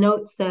 His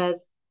note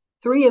says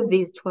 3 of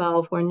these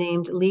 12 were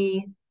named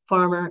Lee,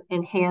 Farmer,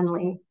 and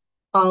Hanley,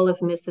 all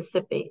of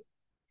Mississippi.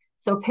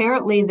 So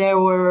apparently there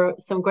were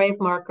some grave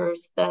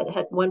markers that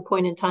at one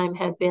point in time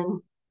had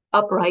been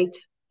upright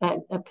at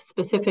a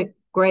specific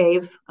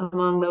grave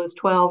among those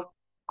 12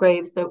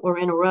 graves that were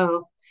in a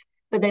row.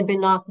 But they'd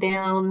been knocked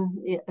down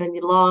and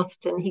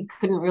lost, and he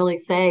couldn't really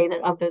say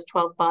that of those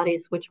 12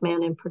 bodies, which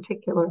man in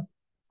particular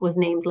was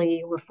named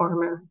Lee or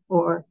Farmer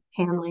or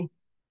Hanley.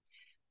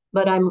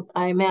 But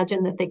I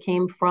imagine that they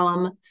came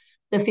from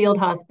the field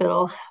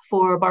hospital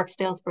for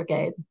Barksdale's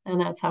brigade, and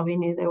that's how he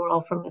knew they were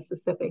all from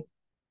Mississippi.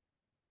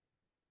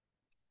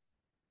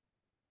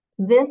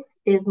 This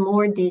is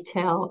more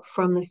detail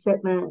from the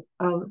shipment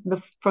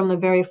from the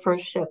very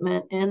first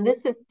shipment, and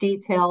this is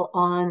detail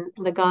on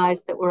the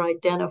guys that were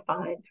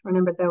identified.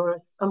 Remember, there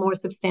was a more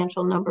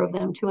substantial number of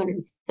them,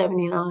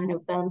 279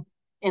 of them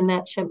in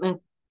that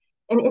shipment,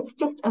 and it's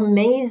just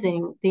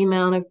amazing the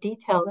amount of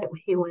detail that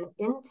he went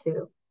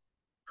into.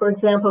 For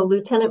example,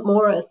 Lieutenant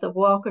Morris of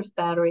Walker's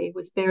Battery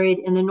was buried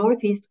in the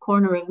northeast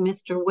corner of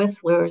Mr.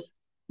 Whistler's,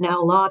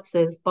 now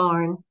Lotz's,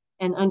 barn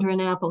and under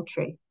an apple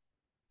tree.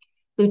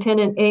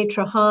 Lieutenant A.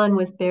 Trahan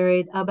was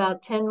buried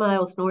about 10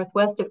 miles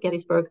northwest of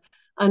Gettysburg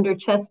under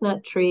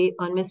Chestnut Tree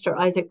on Mr.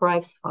 Isaac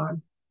Reif's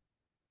farm.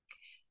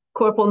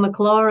 Corporal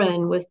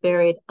McLaurin was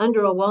buried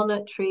under a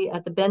walnut tree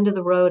at the bend of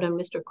the road on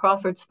Mr.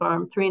 Crawford's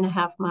farm,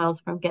 3.5 miles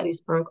from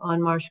Gettysburg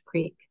on Marsh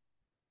Creek.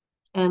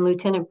 And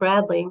Lieutenant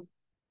Bradley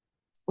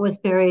was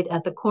buried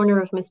at the corner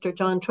of Mr.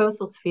 John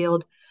Trossel's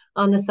field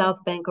on the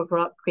south bank of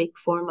Rock Creek,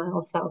 4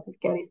 miles south of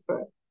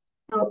Gettysburg.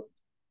 Now,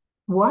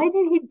 why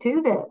did he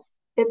do this?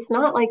 It's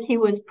not like he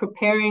was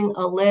preparing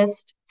a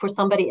list for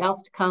somebody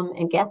else to come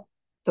and get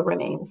the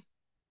remains.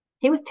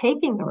 He was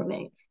taking the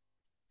remains.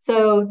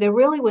 So there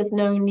really was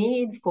no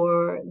need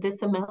for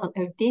this amount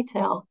of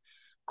detail.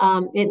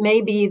 It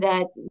may be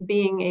that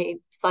being a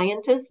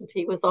scientist,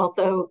 he was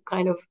also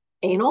kind of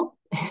anal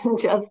and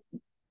just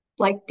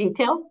like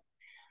detail.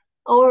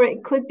 Or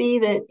it could be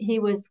that he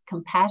was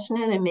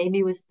compassionate and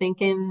maybe was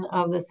thinking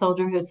of the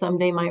soldier who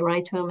someday might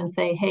write to him and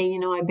say, hey, you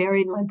know, I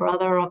buried my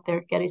brother up there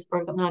at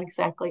Gettysburg. I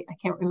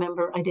can't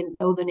remember. I didn't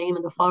know the name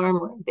of the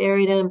farm where I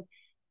buried him.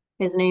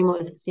 His name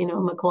was, you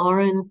know,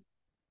 McLaurin.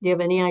 Do you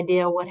have any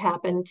idea what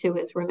happened to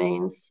his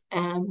remains?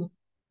 And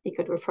he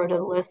could refer to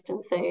the list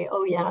and say,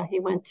 oh yeah, he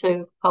went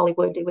to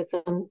Hollywood. He was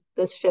in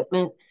this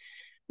shipment.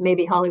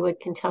 Maybe Hollywood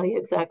can tell you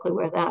exactly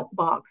where that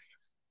box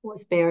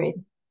was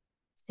buried.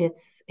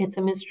 It's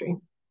a mystery.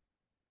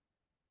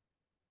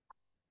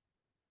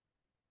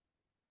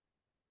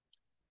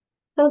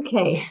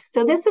 Okay,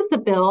 so this is the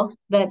bill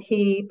that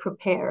he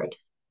prepared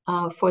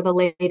for the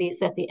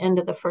ladies at the end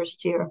of the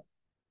first year.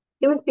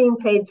 He was being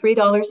paid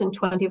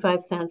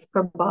 $3.25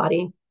 per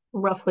body,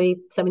 roughly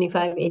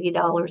 $75,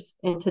 $80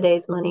 in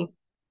today's money.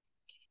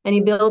 And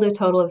he billed a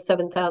total of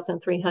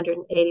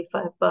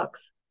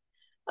 $7,385,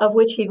 of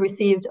which he'd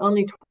received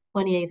only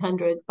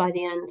 $2,800 by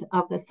the end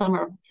of the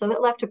summer. So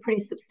that left a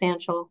pretty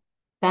substantial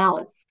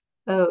balance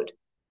owed.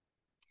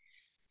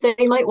 So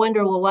you might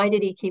wonder, well, why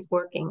did he keep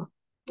working?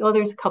 Well,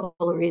 there's a couple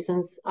of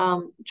reasons.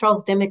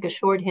 Charles Dimmick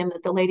assured him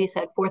that the ladies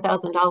had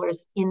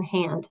 $4,000 in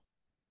hand.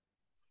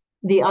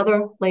 The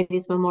other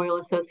Ladies Memorial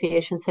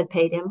Associations had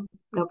paid him,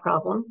 no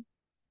problem.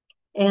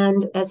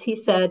 And as he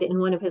said in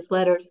one of his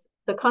letters,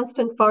 the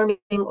constant farming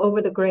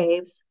over the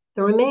graves,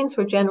 the remains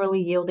were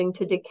generally yielding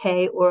to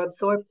decay or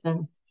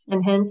absorption,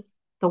 and hence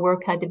the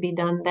work had to be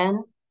done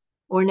then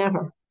or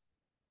never.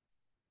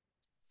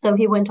 So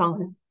he went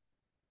on.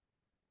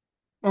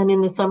 And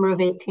in the summer of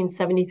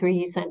 1873,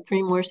 he sent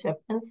 3 more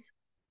shipments.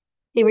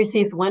 He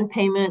received one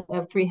payment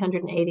of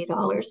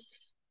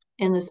 $380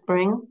 in the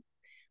spring,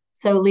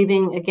 so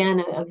leaving,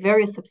 again, a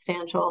very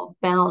substantial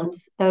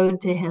balance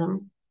owed to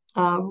him.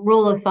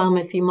 Rule of thumb,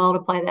 if you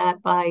multiply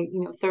that by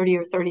 30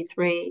 or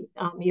 33,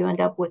 you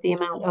end up with the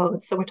amount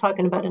owed. So we're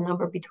talking about a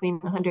number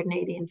between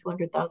 $180,000 and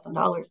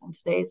 $200,000 in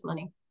today's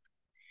money.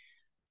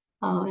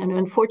 And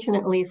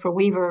unfortunately for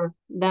Weaver,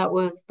 that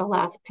was the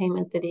last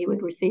payment that he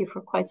would receive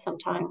for quite some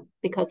time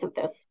because of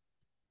this,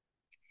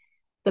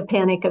 the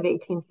Panic of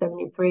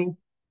 1873.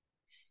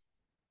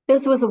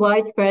 This was a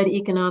widespread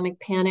economic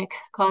panic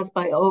caused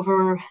by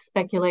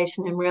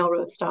over-speculation in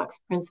railroad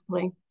stocks,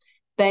 principally.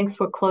 Banks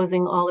were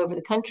closing all over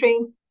the country,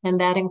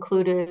 and that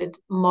included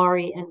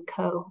Maury &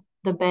 Co.,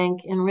 the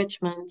bank in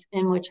Richmond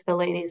in which the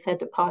ladies had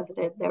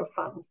deposited their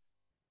funds.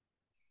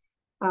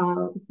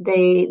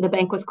 The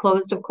bank was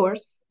closed, of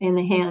course, in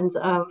the hands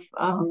of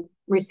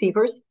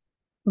receivers.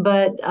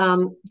 But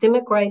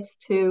Dimmick writes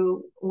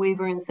to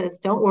Weaver and says,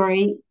 don't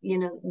worry,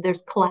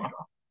 there's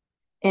collateral.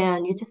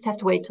 And you just have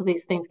to wait till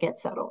these things get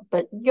settled,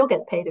 but you'll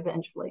get paid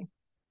eventually.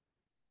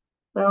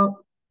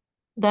 Well,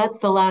 that's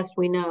the last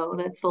we know.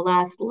 That's the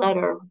last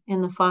letter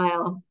in the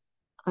file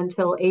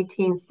until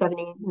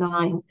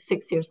 1879,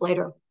 6 years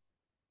later,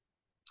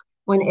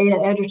 when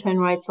Ada Edgerton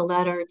writes a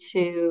letter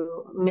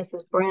to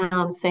Mrs.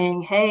 Brown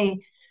saying, hey,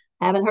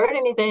 I haven't heard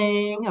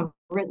anything. I've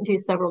written to you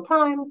several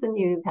times and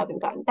you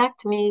haven't gotten back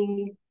to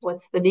me.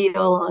 What's the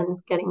deal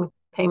on getting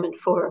payment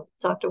for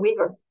Dr.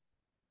 Weaver?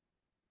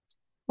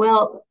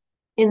 Well,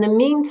 in the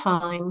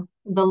meantime,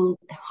 the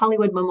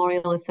Hollywood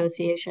Memorial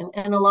Association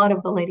and a lot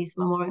of the Ladies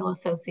Memorial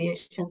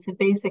Associations had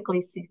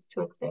basically ceased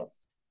to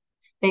exist.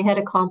 They had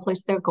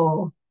accomplished their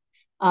goal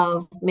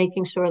of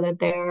making sure that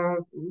their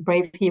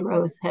brave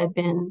heroes had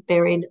been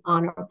buried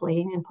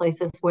honorably in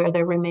places where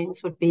their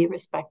remains would be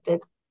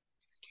respected.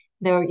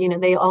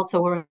 They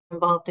also were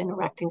involved in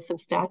erecting some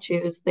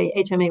statues. The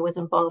HMA was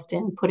involved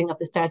in putting up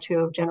the statue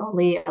of General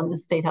Lee on the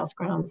State House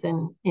grounds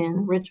in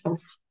Richmond.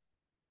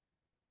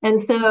 And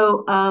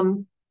so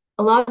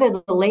a lot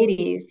of the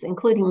ladies,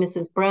 including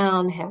Mrs.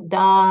 Brown, had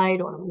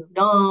died or moved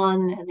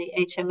on, and the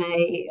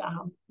HMA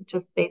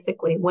just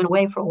basically went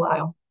away for a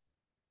while.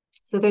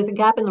 So there's a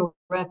gap in the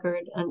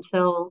record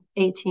until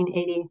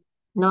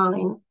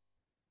 1889,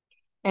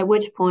 at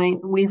which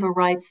point Weaver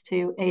writes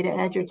to Ada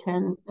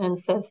Edgerton and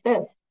says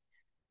this: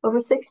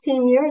 over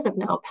 16 years have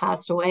now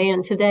passed away,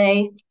 and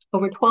today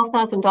over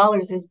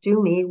 $12,000 is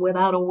due me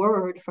without a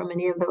word from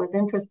any of those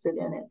interested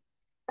in it.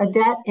 A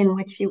debt in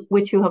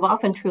which you have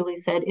often truly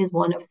said is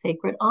one of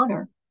sacred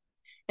honor.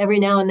 Every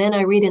now and then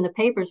I read in the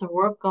papers of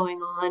work going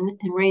on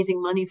and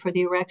raising money for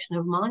the erection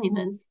of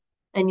monuments,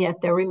 and yet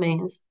there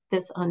remains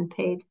this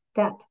unpaid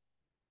debt.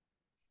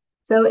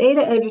 So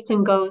Ada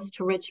Edgerton goes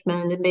to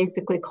Richmond and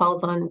basically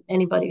calls on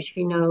anybody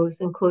she knows,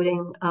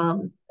 including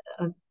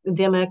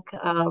Dimmock,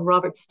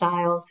 Robert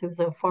Stiles, who's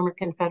a former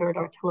Confederate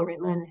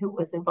artilleryman who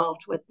was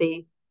involved with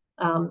the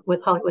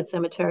with Hollywood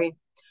Cemetery,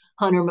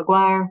 Hunter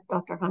McGuire,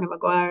 Dr. Hunter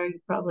McGuire,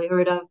 you've probably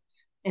heard of,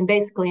 and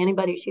basically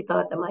anybody she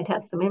thought that might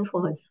have some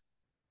influence.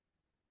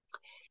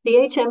 The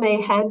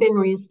HMA had been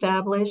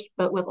reestablished,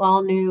 but with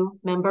all new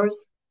members.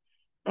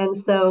 And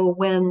so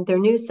when their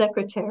new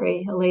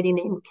secretary, a lady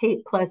named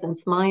Kate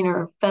Pleasance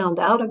Minor, found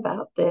out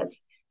about this,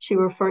 she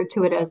referred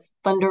to it as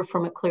thunder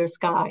from a clear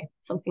sky,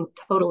 something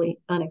totally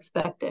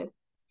unexpected.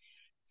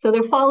 So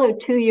there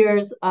followed 2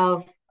 years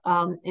of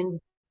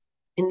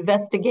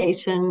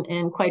investigation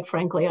and, quite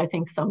frankly, I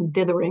think some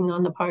dithering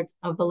on the part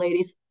of the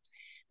ladies.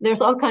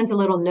 There's all kinds of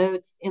little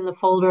notes in the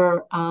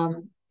folder.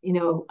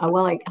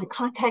 Well, I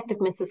contacted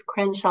Mrs.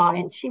 Crenshaw,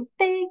 and she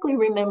vaguely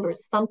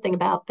remembers something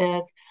about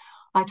this.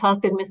 I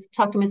talked to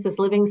Mrs.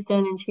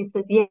 Livingston, and she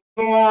said,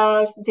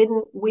 yeah,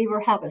 didn't Weaver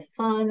have a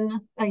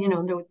son?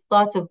 There was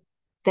lots of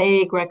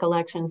vague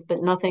recollections,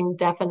 but nothing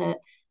definite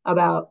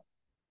about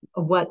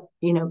what,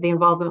 the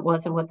involvement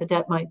was and what the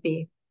debt might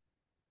be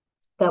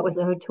that was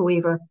owed to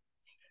Weaver.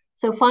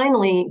 So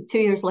finally, 2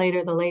 years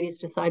later, the ladies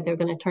decide they're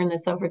going to turn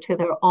this over to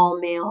their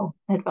all-male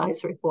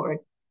advisory board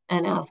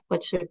and ask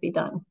what should be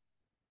done.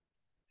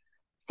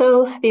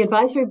 So the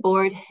advisory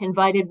board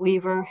invited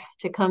Weaver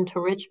to come to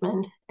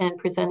Richmond and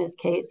present his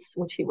case,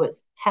 which he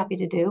was happy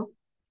to do,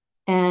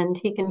 and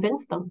he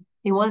convinced them.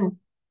 He won.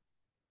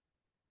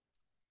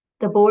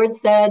 The board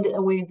said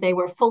they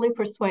were fully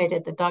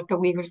persuaded that Dr.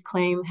 Weaver's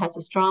claim has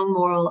a strong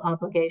moral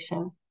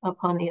obligation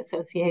upon the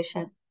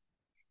association.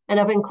 And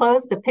I've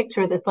enclosed a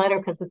picture of this letter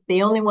because it's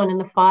the only one in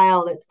the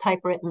file that's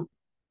typewritten,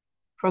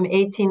 from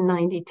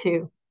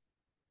 1892.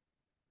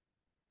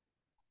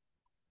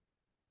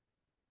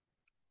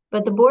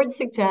 But the board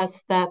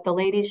suggests that the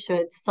ladies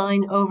should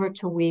sign over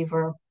to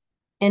Weaver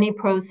any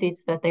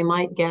proceeds that they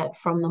might get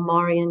from the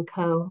Maury &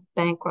 Co.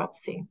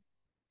 bankruptcy,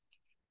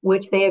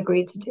 which they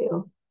agreed to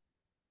do.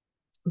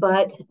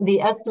 But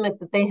the estimate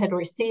that they had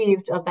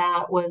received of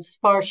that was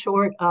far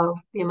short of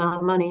the amount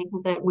of money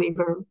that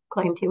Weaver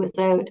claimed he was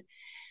owed.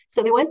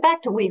 So they went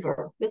back to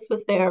Weaver. This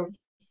was their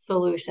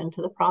solution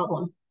to the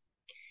problem.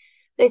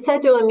 They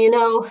said to him,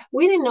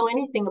 we didn't know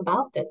anything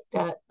about this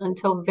debt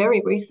until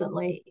very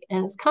recently,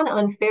 and it's kind of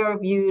unfair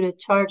of you to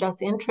charge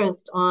us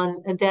interest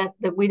on a debt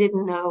that we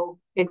didn't know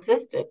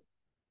existed.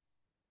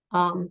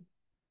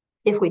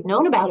 If we'd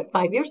known about it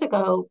 5 years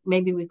ago,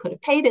 maybe we could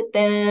have paid it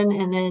then,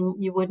 and then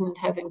you wouldn't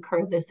have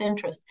incurred this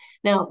interest.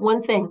 Now,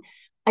 one thing,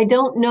 I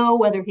don't know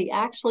whether he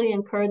actually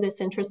incurred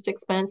this interest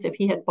expense if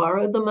he had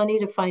borrowed the money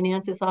to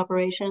finance his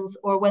operations,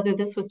 or whether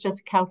this was just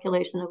a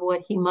calculation of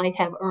what he might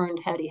have earned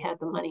had he had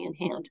the money in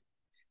hand.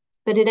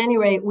 But at any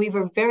rate,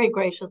 Weaver very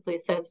graciously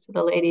says to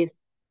the ladies,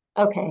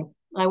 okay,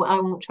 I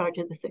won't charge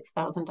you the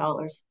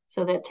 $6,000.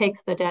 So that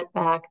takes the debt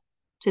back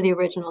to the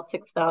original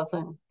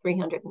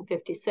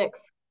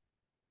 $6,356.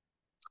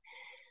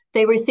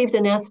 They received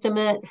an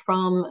estimate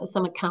from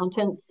some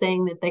accountants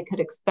saying that they could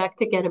expect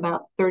to get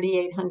about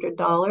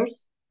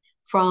 $3,800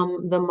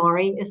 from the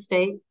Maury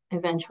estate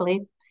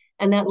eventually,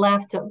 and that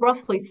left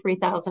roughly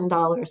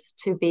 $3,000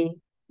 to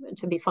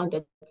be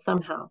funded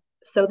somehow.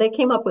 So they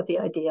came up with the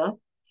idea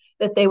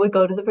that they would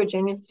go to the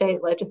Virginia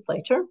State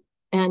Legislature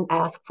and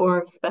ask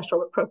for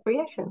special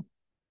appropriation.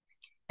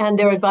 And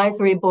their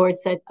advisory board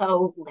said,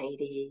 oh,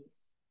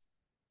 ladies,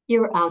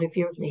 you're out of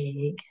your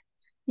league.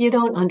 You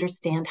don't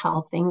understand how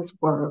things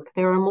work.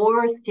 There are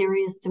more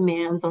serious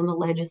demands on the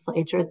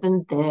legislature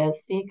than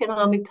this. The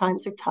economic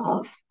times are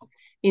tough.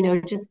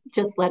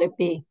 Just let it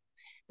be.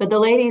 But the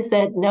ladies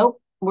said,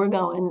 nope, we're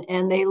going.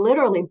 And they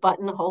literally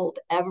buttonholed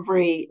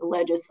every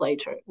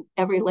legislator,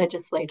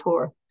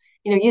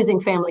 using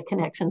family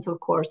connections, of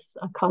course,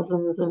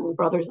 cousins and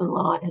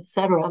brothers-in-law,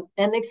 etc.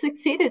 And they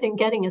succeeded in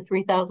getting a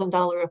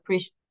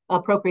 $3,000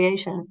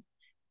 appropriation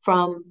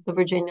from the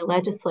Virginia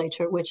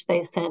legislature, which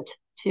they sent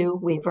to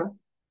Weaver.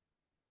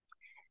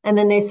 And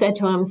then they said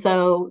to him,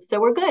 so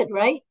we're good,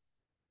 right?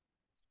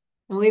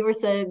 And Weaver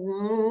said,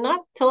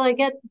 not till I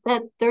get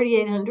that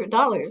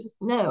 $3,800.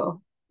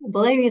 No. The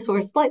ladies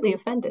were slightly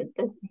offended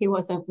that he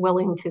wasn't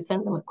willing to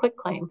send them a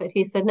quitclaim, but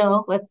he said,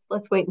 no, let's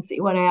wait and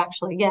see what I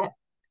actually get.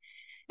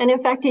 And in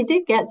fact, he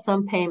did get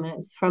some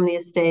payments from the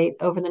estate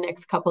over the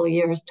next couple of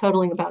years,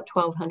 totaling about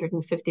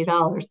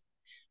 $1,250,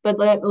 but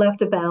that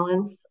left a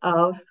balance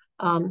of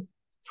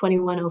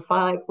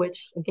 $2,105,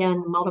 which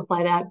again,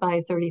 multiply that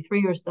by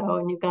 33 or so,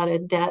 and you've got a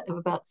debt of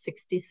about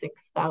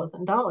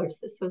 $66,000.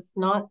 This was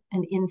not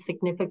an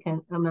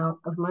insignificant amount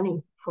of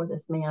money for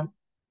this man.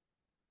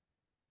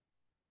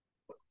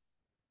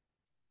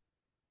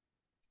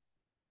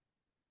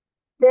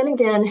 Then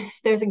again,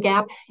 there's a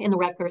gap in the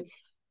records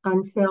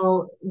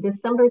until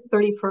December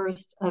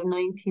 31st of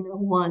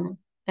 1901,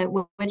 at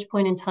which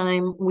point in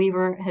time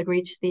Weaver had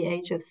reached the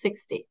age of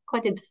 60,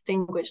 quite a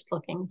distinguished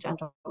looking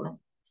gentleman,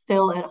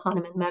 still at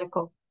Hahnemann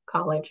Medical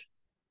College.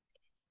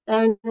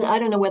 And I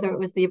don't know whether it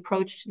was the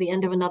approach to the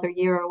end of another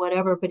year or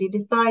whatever, but he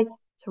decides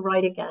to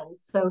write again.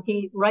 So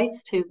he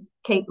writes to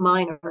Kate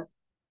Miner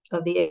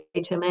of the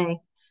HMA.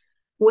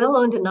 Well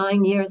on to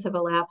 9 years have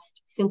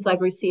elapsed since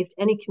I've received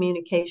any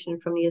communication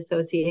from the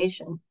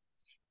association.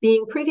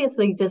 Being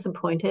previously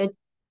disappointed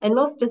and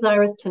most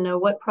desirous to know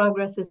what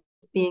progress is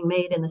being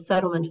made in the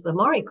settlement of the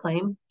Maury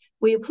claim,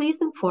 will you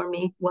please inform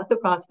me what the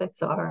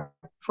prospects are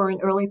for an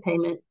early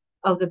payment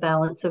of the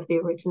balance of the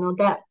original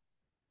debt?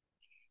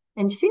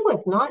 And she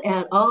was not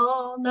at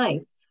all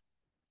nice.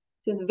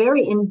 She was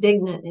very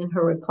indignant in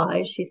her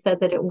replies. She said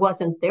that it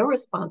wasn't their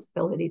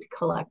responsibility to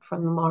collect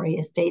from the Maury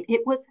estate.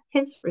 It was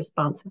his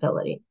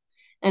responsibility.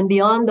 And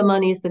beyond the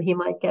monies that he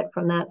might get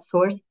from that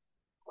source,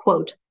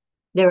 quote,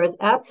 there is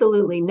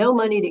absolutely no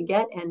money to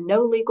get and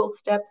no legal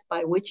steps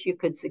by which you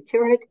could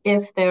secure it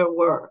if there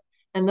were.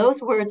 And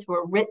those words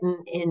were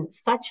written in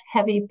such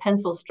heavy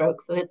pencil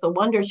strokes that it's a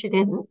wonder she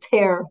didn't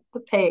tear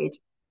the page.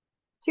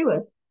 She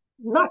was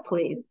not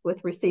pleased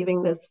with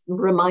receiving this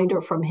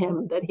reminder from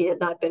him that he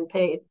had not been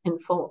paid in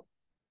full.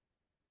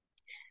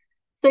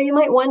 So you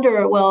might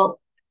wonder, well,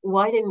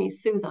 why didn't he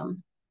sue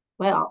them?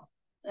 Well,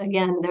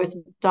 again, there's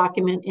a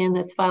document in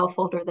this file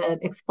folder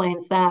that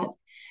explains that.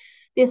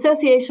 The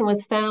association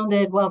was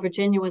founded while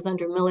Virginia was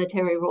under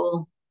military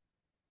rule,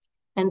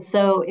 and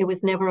so it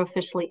was never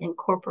officially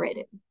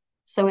incorporated.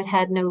 So it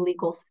had no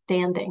legal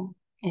standing,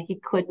 and he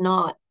could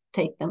not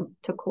take them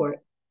to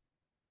court.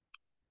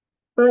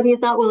 But he's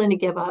not willing to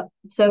give up.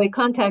 So he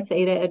contacts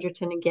Ada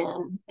Edgerton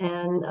again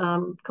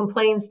and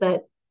complains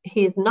that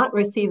he has not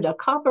received a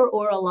copper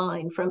or a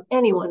line from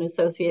anyone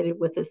associated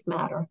with this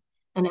matter,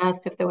 and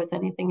asked if there was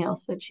anything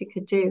else that she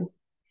could do.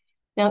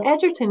 Now,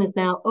 Edgerton is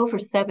now over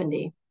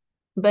 70,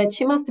 but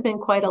she must have been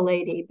quite a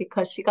lady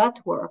because she got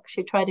to work.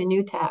 She tried a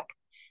new tack,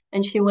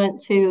 and she went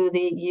to the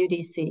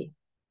UDC.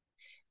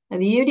 Now,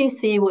 the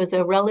UDC was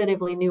a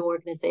relatively new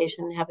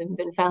organization, having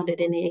been founded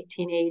in the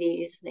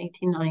 1880s and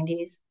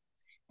 1890s.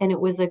 And it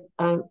was a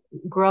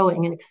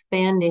growing and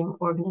expanding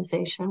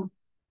organization,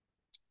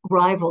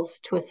 rivals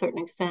to a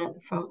certain extent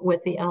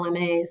with the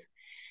LMAs.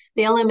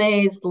 The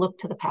LMAs looked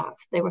to the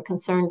past. They were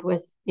concerned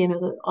with,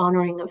 the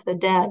honoring of the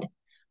dead,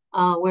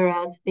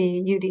 whereas the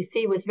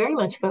UDC was very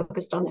much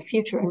focused on the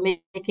future and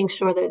making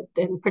sure that,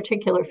 in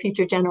particular,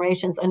 future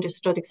generations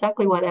understood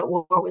exactly why that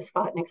war was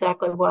fought and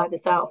exactly why the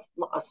South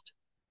lost.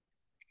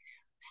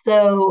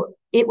 So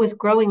it was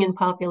growing in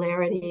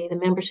popularity. The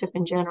membership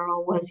in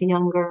general was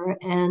younger.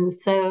 And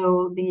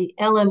so the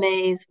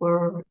LMAs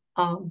were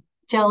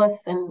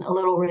jealous and a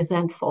little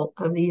resentful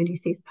of the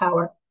UDC's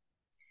power.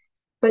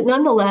 But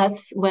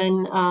nonetheless,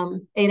 when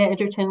Ada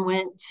Edgerton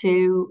went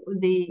to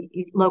the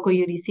local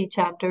UDC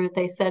chapter,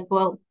 they said,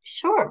 well,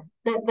 sure,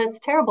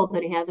 that's terrible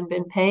that he hasn't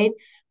been paid.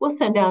 We'll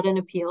send out an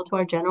appeal to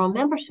our general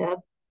membership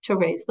to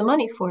raise the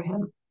money for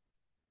him,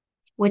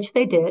 which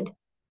they did.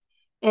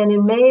 And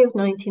in May of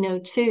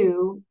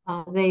 1902,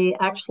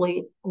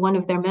 one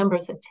of their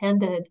members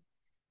attended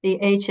the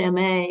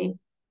HMA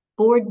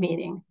board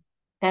meeting,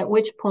 at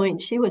which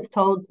point she was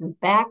told to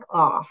back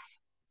off,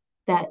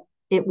 that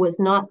it was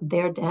not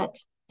their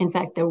debt. In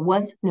fact, there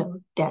was no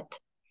debt,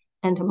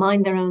 and to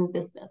mind their own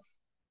business.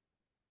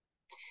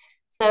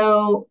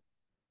 So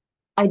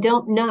I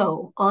don't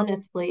know,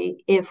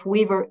 honestly, if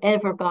Weaver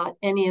ever got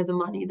any of the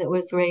money that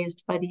was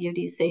raised by the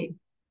UDC.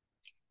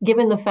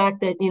 Given the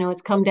fact that,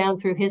 it's come down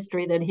through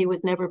history that he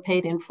was never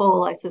paid in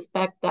full, I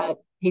suspect that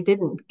he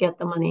didn't get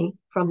the money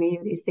from the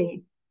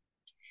UDC.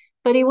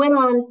 But he went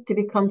on to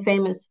become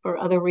famous for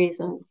other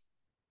reasons.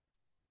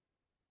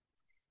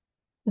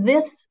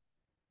 This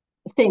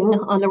thing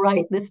on the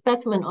right, this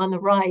specimen on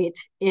the right,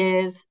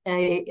 is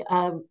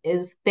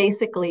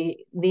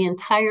basically the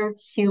entire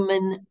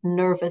human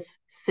nervous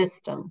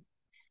system,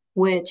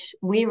 which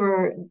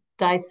Weaver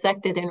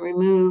dissected and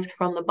removed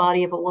from the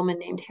body of a woman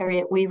named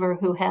Harriet Weaver,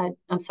 who had,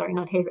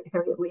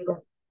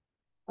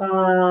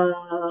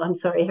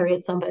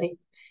 Harriet somebody,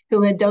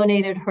 who had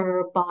donated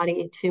her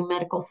body to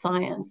medical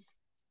science.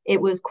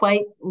 It was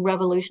quite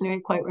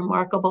revolutionary, quite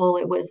remarkable.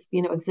 It was,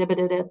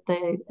 exhibited at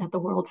the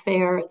World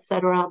Fair,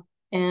 etc.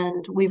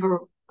 And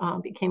Weaver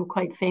became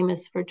quite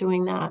famous for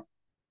doing that.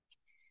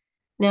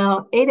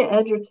 Now, Ada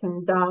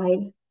Edgerton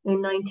died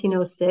in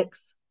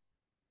 1906,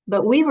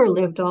 but Weaver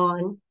lived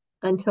on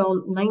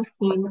until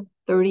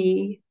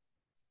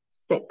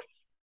 1936,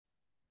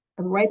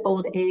 a ripe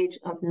old age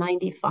of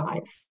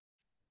 95.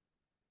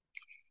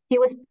 He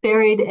was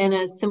buried in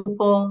a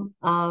simple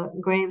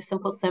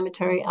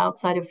cemetery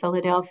outside of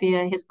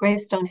Philadelphia. His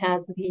gravestone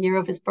has the year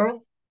of his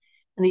birth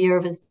and the year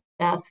of his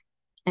death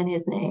and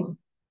his name,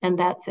 and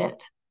that's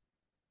it.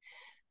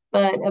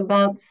 But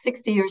about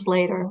 60 years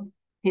later,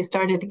 he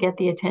started to get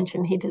the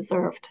attention he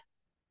deserved.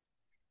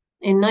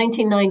 In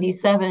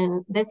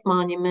 1997, this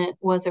monument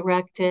was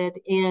erected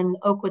in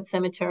Oakwood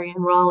Cemetery in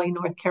Raleigh,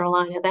 North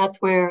Carolina. That's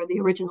where the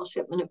original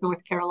shipment of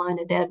North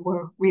Carolina dead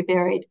were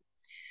reburied.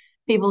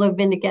 People who have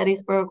been to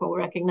Gettysburg will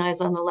recognize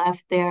on the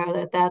left there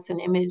that that's an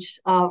image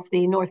of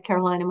the North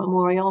Carolina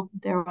Memorial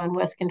there on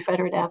West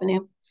Confederate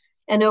Avenue.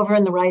 And over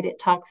on the right, it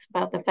talks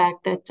about the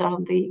fact that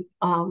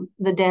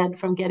the dead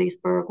from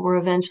Gettysburg were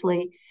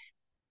eventually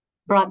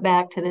brought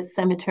back to this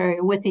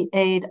cemetery with the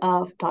aid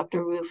of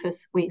Dr.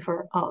 Rufus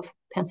Weaver of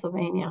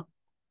Pennsylvania.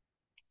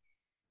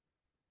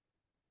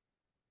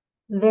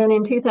 Then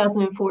in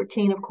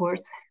 2014, of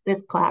course,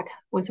 this plaque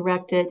was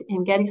erected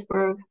in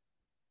Gettysburg.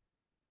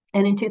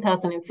 And in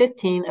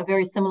 2015, a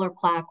very similar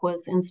plaque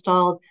was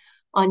installed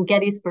on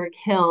Gettysburg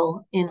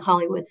Hill in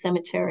Hollywood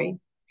Cemetery,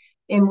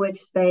 in which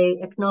they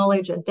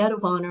acknowledge a debt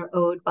of honor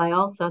owed by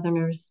all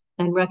Southerners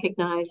and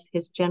recognize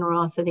his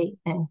generosity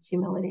and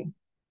humility.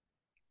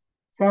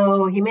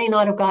 So he may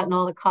not have gotten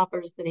all the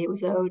coppers that he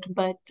was owed,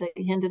 but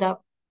he ended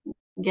up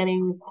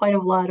getting quite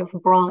a lot of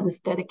bronze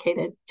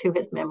dedicated to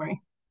his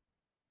memory.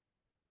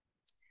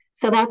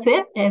 So that's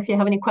it. If you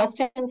have any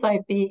questions,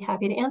 I'd be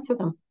happy to answer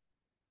them.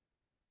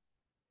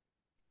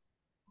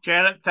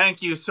 Janet,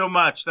 thank you so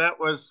much. That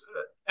was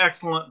an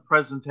excellent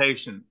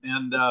presentation,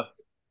 and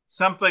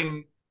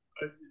something,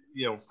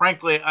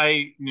 frankly,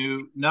 I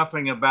knew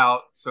nothing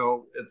about.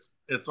 So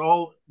it's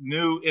all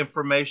new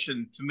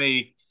information to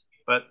me,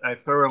 but I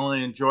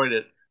thoroughly enjoyed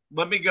it.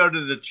 Let me go to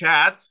the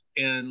chats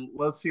and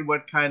let's see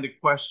what kind of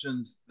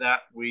questions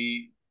that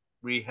we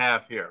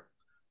have here.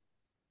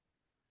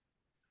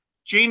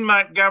 Gene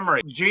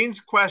Montgomery.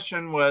 Gene's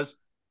question was,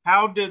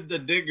 how did the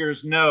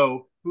diggers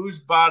know whose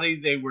body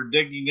they were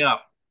digging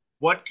up?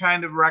 What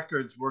kind of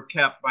records were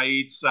kept by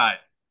each side?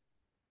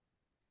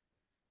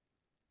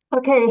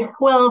 Okay,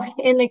 well,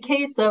 in the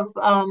case of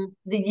the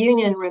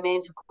Union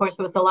remains, of course,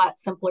 it was a lot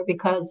simpler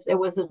because it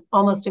was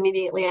almost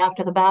immediately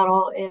after the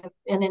battle,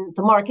 and in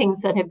the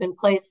markings that had been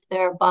placed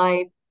there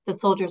by the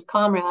soldiers'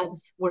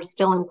 comrades were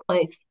still in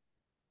place.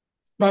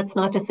 That's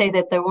not to say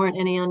that there weren't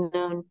any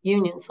unknown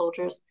Union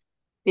soldiers.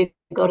 If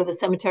you go to the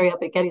cemetery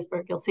up at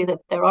Gettysburg, you'll see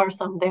that there are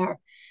some there,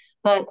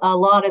 but a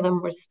lot of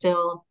them were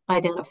still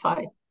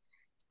identified.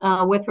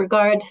 With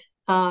regard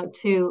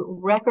to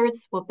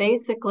records, well,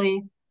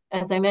 basically,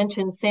 as I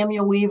mentioned,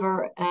 Samuel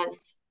Weaver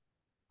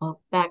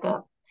back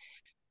up.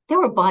 There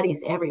were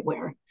bodies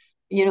everywhere.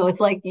 It's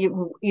like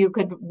you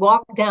could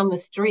walk down the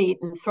street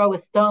and throw a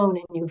stone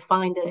and you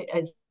find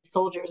a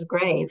soldier's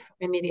grave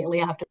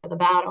immediately after the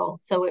battle.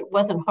 So it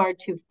wasn't hard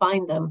to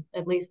find them,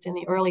 at least in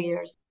the early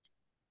years.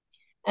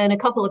 And a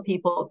couple of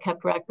people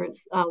kept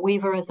records.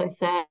 Weaver, as I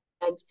said,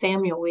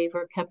 Samuel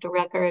Weaver kept a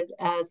record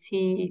as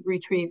he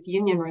retrieved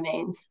Union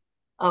remains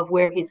of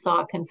where he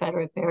saw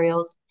Confederate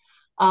burials.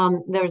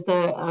 There's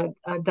a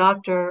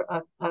doctor,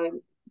 a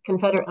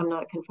Confederate, I'm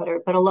not a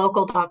Confederate, but a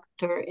local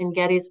doctor in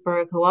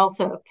Gettysburg who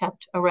also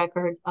kept a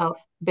record of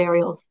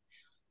burials.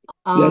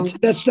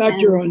 That's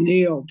Dr.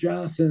 O'Neill,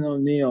 Jonathan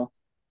O'Neill.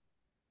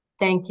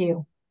 Thank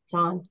you,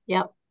 John.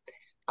 Yep.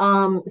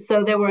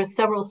 So there were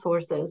several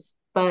sources,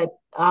 but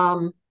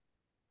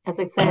as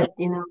I said,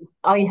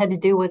 all you had to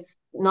do was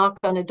knock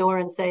on a door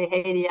and say,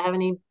 hey, do you have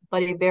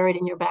anybody buried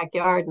in your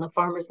backyard? And the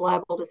farmer's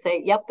liable to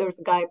say, yep, there's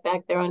a guy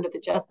back there under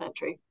the chestnut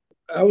tree.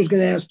 I was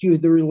going to ask you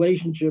the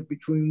relationship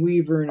between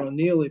Weaver and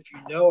O'Neill, if you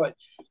know it,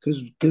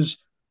 because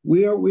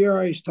we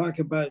always talk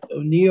about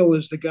O'Neill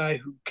as the guy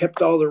who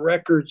kept all the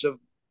records of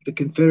the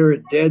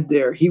Confederate dead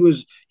there. He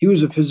was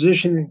a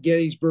physician in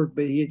Gettysburg,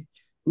 but he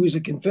was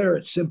a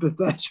Confederate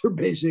sympathizer,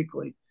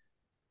 basically.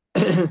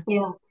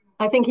 Yeah.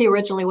 I think he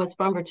originally was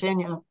from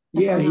Virginia.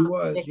 Yeah, he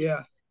was.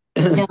 Yeah.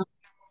 Yeah.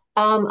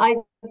 I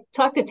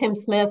talked to Tim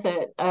Smith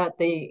at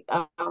the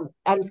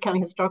Adams County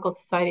Historical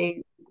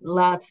Society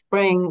last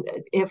spring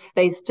if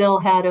they still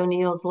had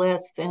O'Neill's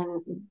lists,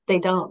 and they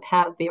don't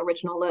have the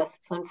original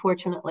lists,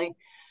 unfortunately.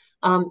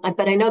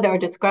 But I know there are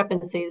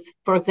discrepancies.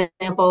 For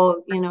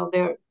example,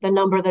 the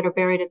number that are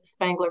buried at the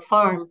Spangler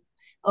Farm.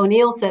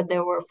 O'Neill said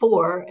there were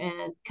 4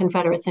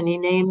 Confederates, and he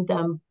named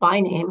them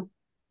by name,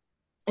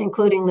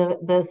 including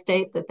the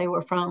state that they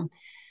were from.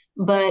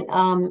 But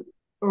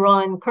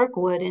Ron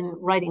Kirkwood, in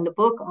writing the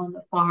book on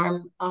the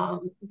farm,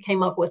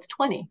 came up with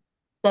 20.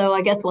 So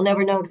I guess we'll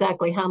never know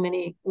exactly how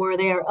many were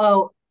there.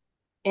 Oh,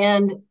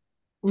 and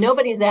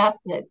nobody's asked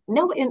it.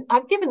 No,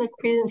 I've given this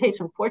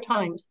presentation 4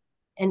 times,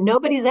 and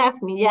nobody's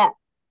asked me yet.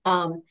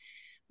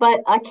 But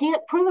I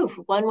can't prove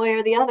one way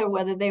or the other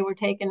whether they were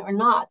taken or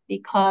not,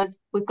 because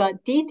we've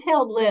got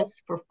detailed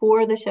lists for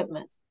 4 of the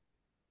shipments,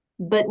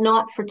 but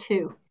not for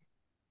 2.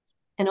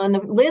 And on the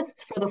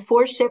lists for the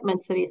 4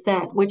 shipments that he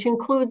sent, which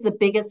includes the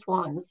biggest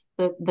ones,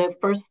 the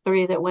first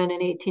 3 that went in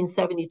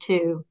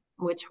 1872,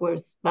 which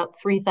was about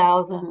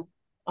 3,000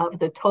 of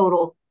the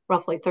total,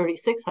 roughly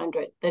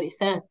 3,600 that he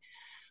sent,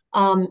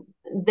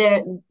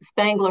 the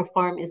Spangler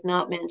Farm is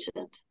not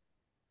mentioned.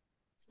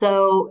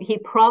 So he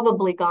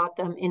probably got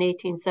them in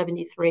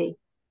 1873,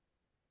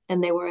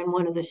 and they were in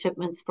one of the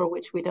shipments for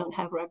which we don't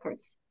have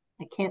records.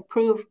 I can't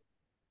prove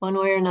one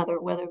way or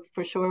another whether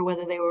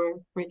they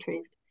were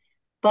retrieved.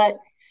 But,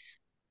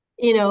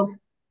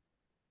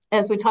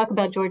 as we talk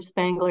about George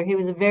Spangler, he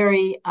was a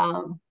very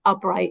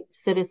upright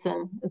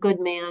citizen, a good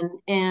man.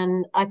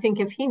 And I think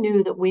if he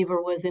knew that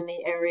Weaver was in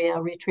the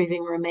area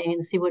retrieving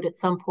remains, he would at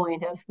some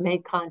point have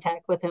made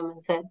contact with him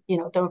and said,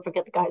 don't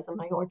forget the guys in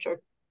my orchard.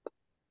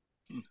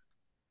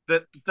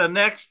 The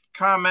next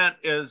comment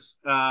is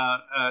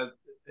a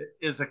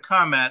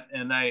comment,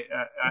 and I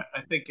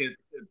think it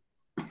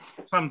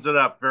sums it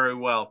up very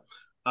well.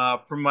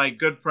 From my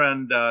good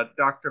friend,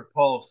 Dr.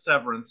 Paul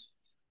Severance,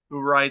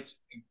 who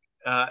writes,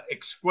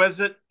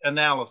 exquisite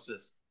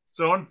analysis,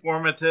 so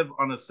informative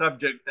on a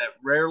subject that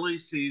rarely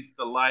sees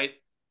the light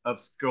of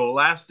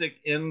scholastic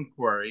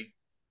inquiry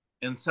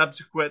and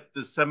subsequent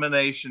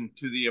dissemination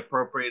to the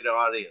appropriate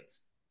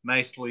audience.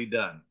 Nicely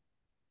done.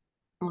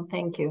 Well,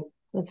 thank you.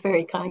 That's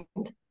very kind.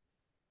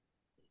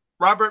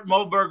 Robert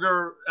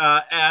Mulberger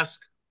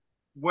asks,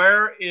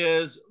 where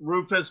is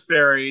Rufus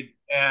buried?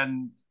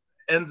 And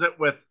ends it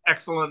with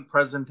excellent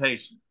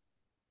presentation.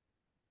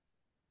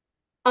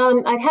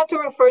 I'd have to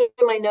refer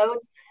to my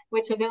notes,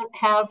 which I don't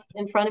have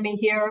in front of me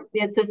here.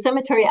 It's a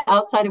cemetery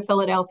outside of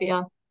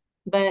Philadelphia,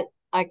 but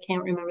I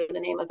can't remember the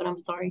name of it. I'm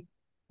sorry.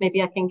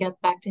 Maybe I can get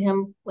back to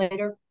him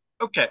later.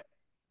 Okay.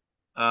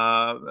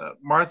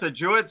 Martha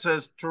Jewett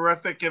says,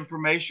 terrific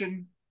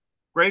information.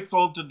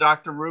 Grateful to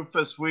Dr.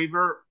 Rufus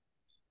Weaver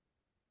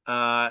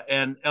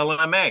and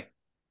LMA.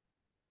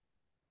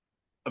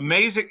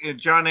 Amazing.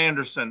 John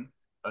Anderson,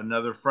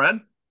 another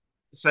friend,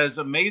 says,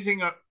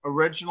 amazing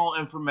original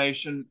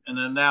information and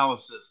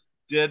analysis.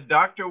 Did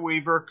Dr.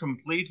 Weaver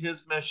complete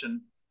his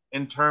mission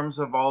in terms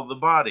of all the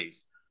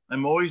bodies?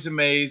 I'm always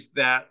amazed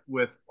that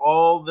with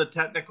all the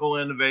technical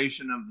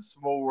innovation of the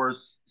Civil War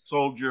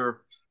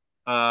soldier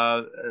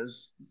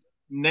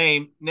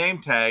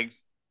name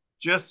tags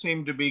just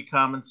seem to be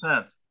common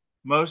sense.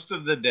 Most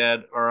of the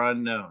dead are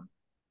unknown.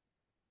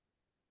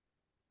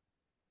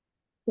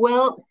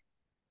 Well,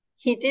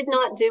 he did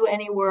not do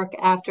any work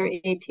after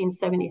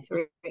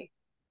 1873.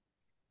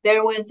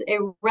 There was a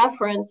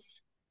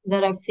reference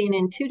that I've seen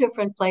in two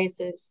different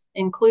places,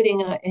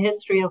 including a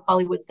history of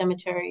Hollywood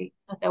Cemetery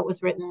that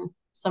was written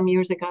some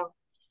years ago,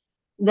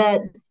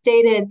 that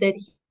stated that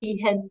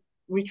he had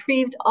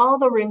retrieved all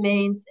the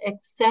remains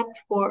except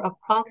for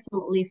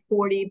approximately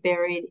 40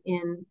 buried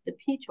in the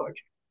peach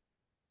orchard.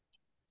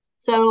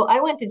 So I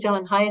went to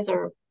John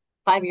Heiser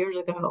 5 years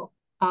ago,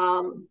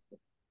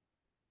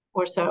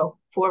 or so,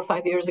 4 or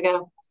 5 years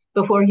ago,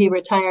 before he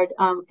retired.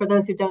 For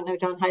those who don't know,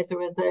 John Heiser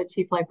was the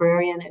chief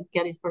librarian at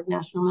Gettysburg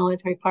National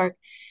Military Park,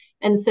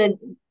 and said,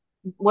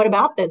 what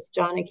about this,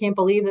 John? I can't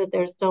believe that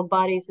there's still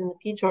bodies in the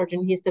peach orchard.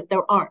 And he said,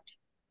 there aren't.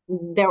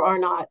 There are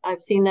not.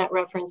 I've seen that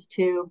reference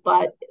too,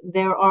 but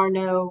there are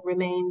no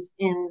remains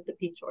in the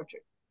peach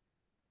orchard.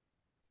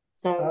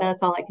 So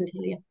that's all I can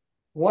tell you.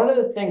 One of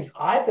the things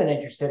I've been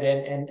interested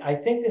in, and I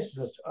think this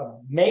is a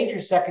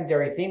major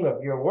secondary theme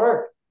of your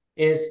work,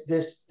 is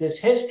this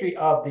history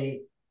of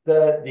the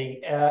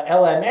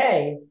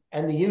LMA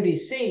and the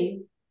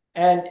UDC,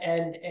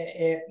 and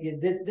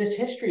this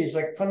history is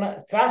like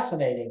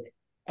fascinating.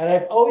 And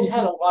I've always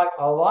had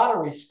a lot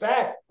of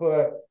respect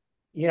for,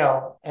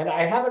 and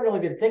I haven't really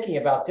been thinking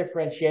about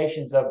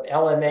differentiations of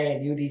LMA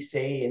and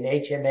UDC and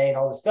HMA and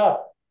all this stuff.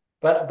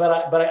 But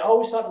I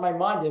always thought in my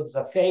mind it was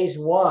a phase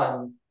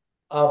one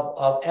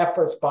of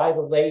efforts by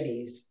the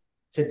ladies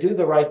to do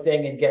the right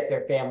thing and get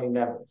their family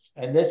members.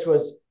 And this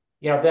was,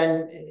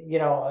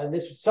 and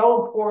this was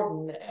so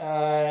important,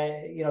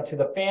 to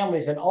the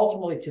families and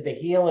ultimately to the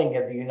healing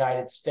of the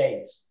United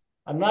States.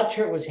 I'm not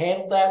sure it was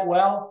handled that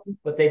well,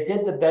 but they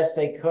did the best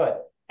they could.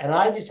 And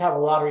I just have a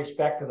lot of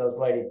respect for those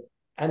ladies.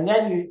 And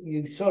then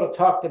you sort of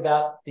talked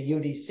about the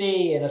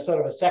UDC and a sort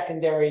of a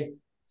secondary.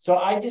 So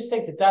I just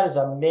think that is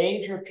a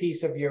major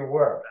piece of your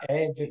work. And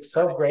I'm just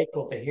so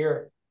grateful to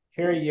hear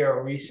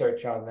your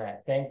research on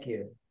that. Thank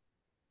you.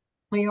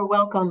 Well, you're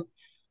welcome.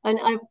 And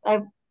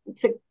I've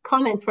to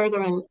comment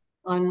further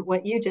on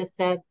what you just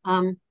said,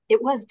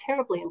 it was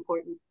terribly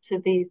important to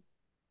these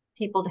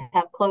people to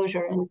have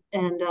closure.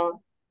 And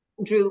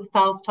Drew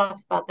Faust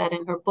talks about that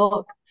in her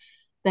book,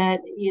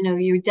 that,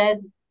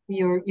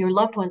 your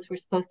loved ones were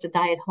supposed to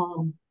die at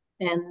home,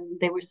 and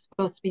they were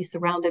supposed to be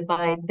surrounded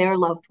by their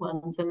loved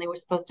ones, and they were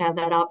supposed to have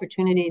that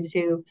opportunity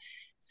to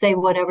say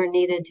whatever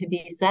needed to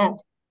be said.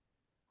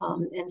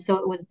 And so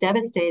it was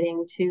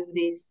devastating to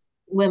these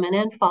women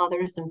and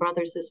fathers and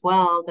brothers as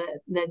well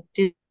that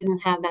didn't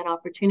have that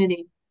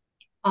opportunity.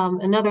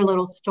 Another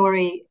little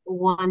story,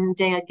 one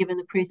day I'd given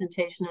the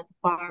presentation at the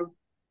farm,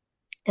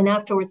 and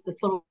afterwards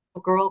this little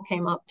girl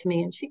came up to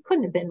me, and she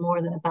couldn't have been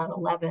more than about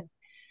 11.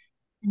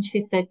 And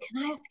she said,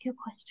 can I ask you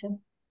a question?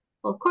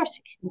 Well, of course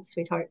you can,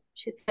 sweetheart.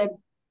 She said,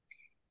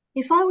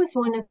 if I was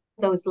one of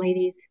those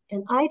ladies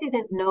and I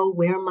didn't know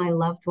where my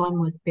loved one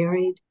was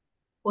buried,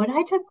 would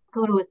I just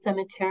go to a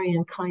cemetery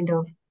and kind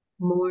of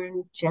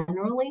mourn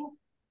generally?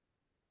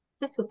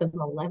 This was an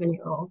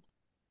 11-year-old.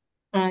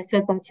 And I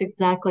said, that's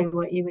exactly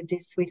what you would do,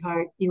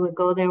 sweetheart. You would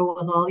go there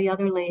with all the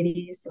other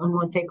ladies on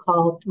what they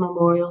called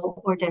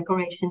Memorial or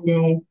Decoration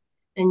Day,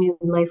 and you'd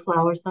lay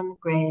flowers on the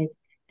grave,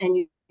 and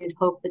you'd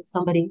hope that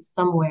somebody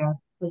somewhere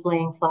was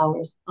laying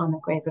flowers on the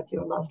grave of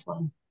your loved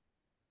one.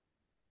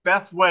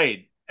 Beth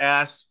Wade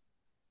asks,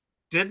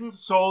 didn't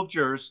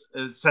soldiers,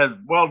 said,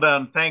 well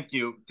done, thank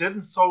you,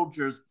 didn't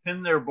soldiers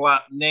pin their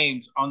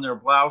names on their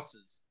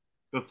blouses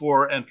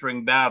before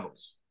entering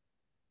battles?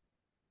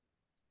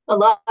 A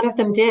lot of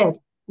them did.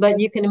 But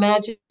you can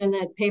imagine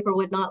that paper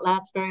would not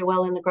last very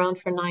well in the ground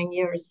for 9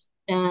 years.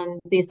 And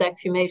these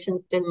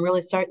exhumations didn't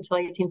really start until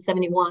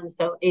 1871,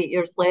 so 8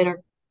 years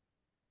later.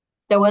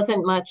 There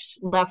wasn't much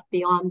left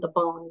beyond the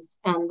bones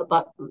and the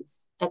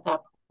buttons at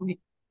that point.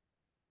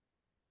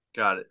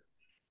 Got it.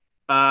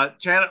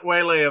 Janet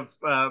Whaley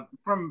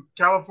from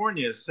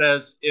California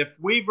says, if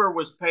Weaver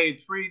was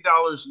paid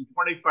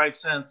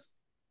 $3.25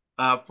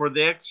 for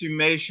the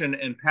exhumation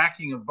and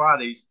packing of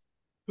bodies,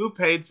 who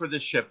paid for the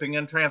shipping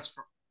and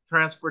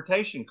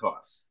transportation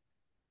costs?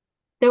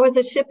 There was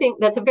a shipping,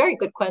 that's a very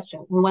good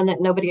question, and one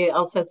that nobody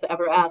else has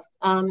ever asked.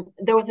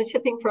 There was a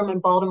shipping firm in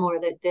Baltimore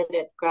that did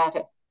it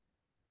gratis,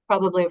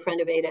 probably a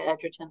friend of Ada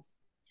Edgerton's.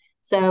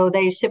 So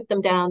they shipped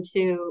them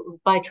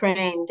by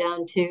train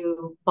down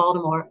to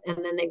Baltimore, and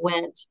then they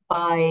went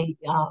by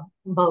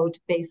boat,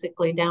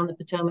 basically, down the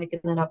Potomac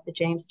and then up the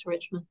James to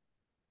Richmond.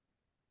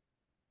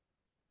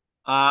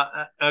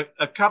 A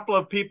couple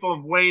of people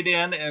have weighed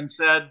in and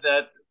said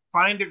that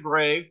Find a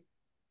Grave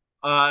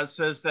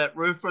says that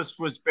Rufus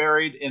was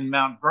buried in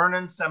Mount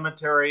Vernon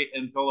Cemetery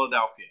in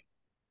Philadelphia.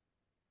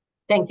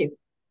 Thank you.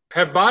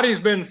 Have bodies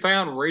been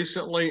found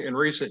recently in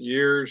recent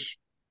years?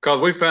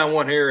 Because we found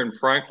one here in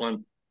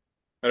Franklin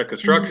at a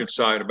construction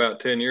site about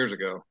 10 years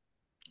ago.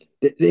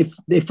 They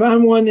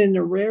found one in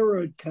the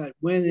railroad cut.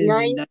 When in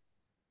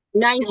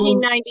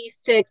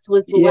 1996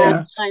 was the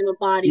last time a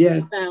body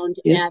was found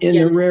at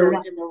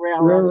Gettysburg in the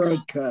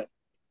railroad cut.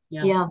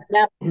 Yeah.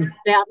 That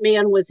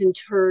man was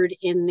interred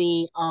in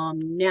the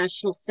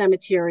National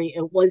Cemetery.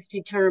 It was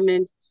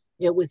determined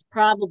it was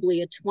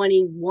probably a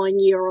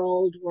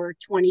 21-year-old or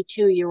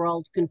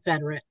 22-year-old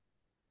Confederate.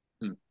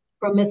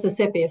 From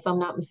Mississippi, if I'm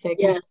not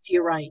mistaken. Yes,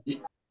 you're right.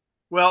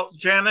 Well,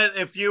 Janet,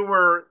 if you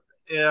were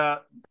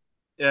at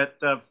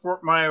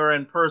Fort Myer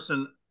in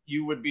person,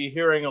 you would be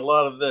hearing a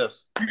lot of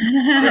this.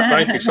 Yeah,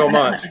 thank you so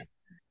much.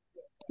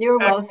 You're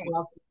most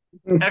welcome.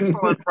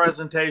 Excellent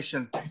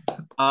presentation.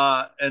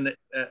 And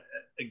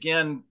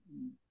again,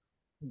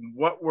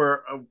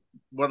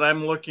 what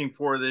I'm looking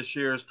for this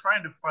year is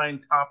trying to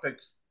find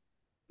topics.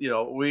 You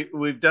know,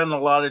 we've done a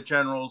lot of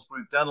generals,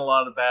 we've done a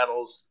lot of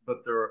battles,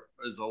 but there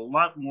is a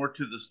lot more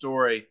to the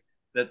story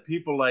that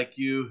people like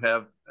you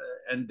have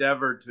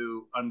endeavored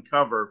to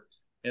uncover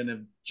and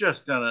have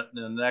just done it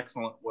in an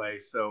excellent way.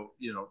 So,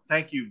 you know,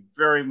 thank you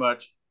very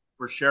much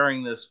for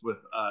sharing this with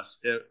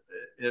us.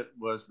 It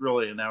was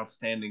really an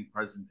outstanding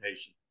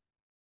presentation.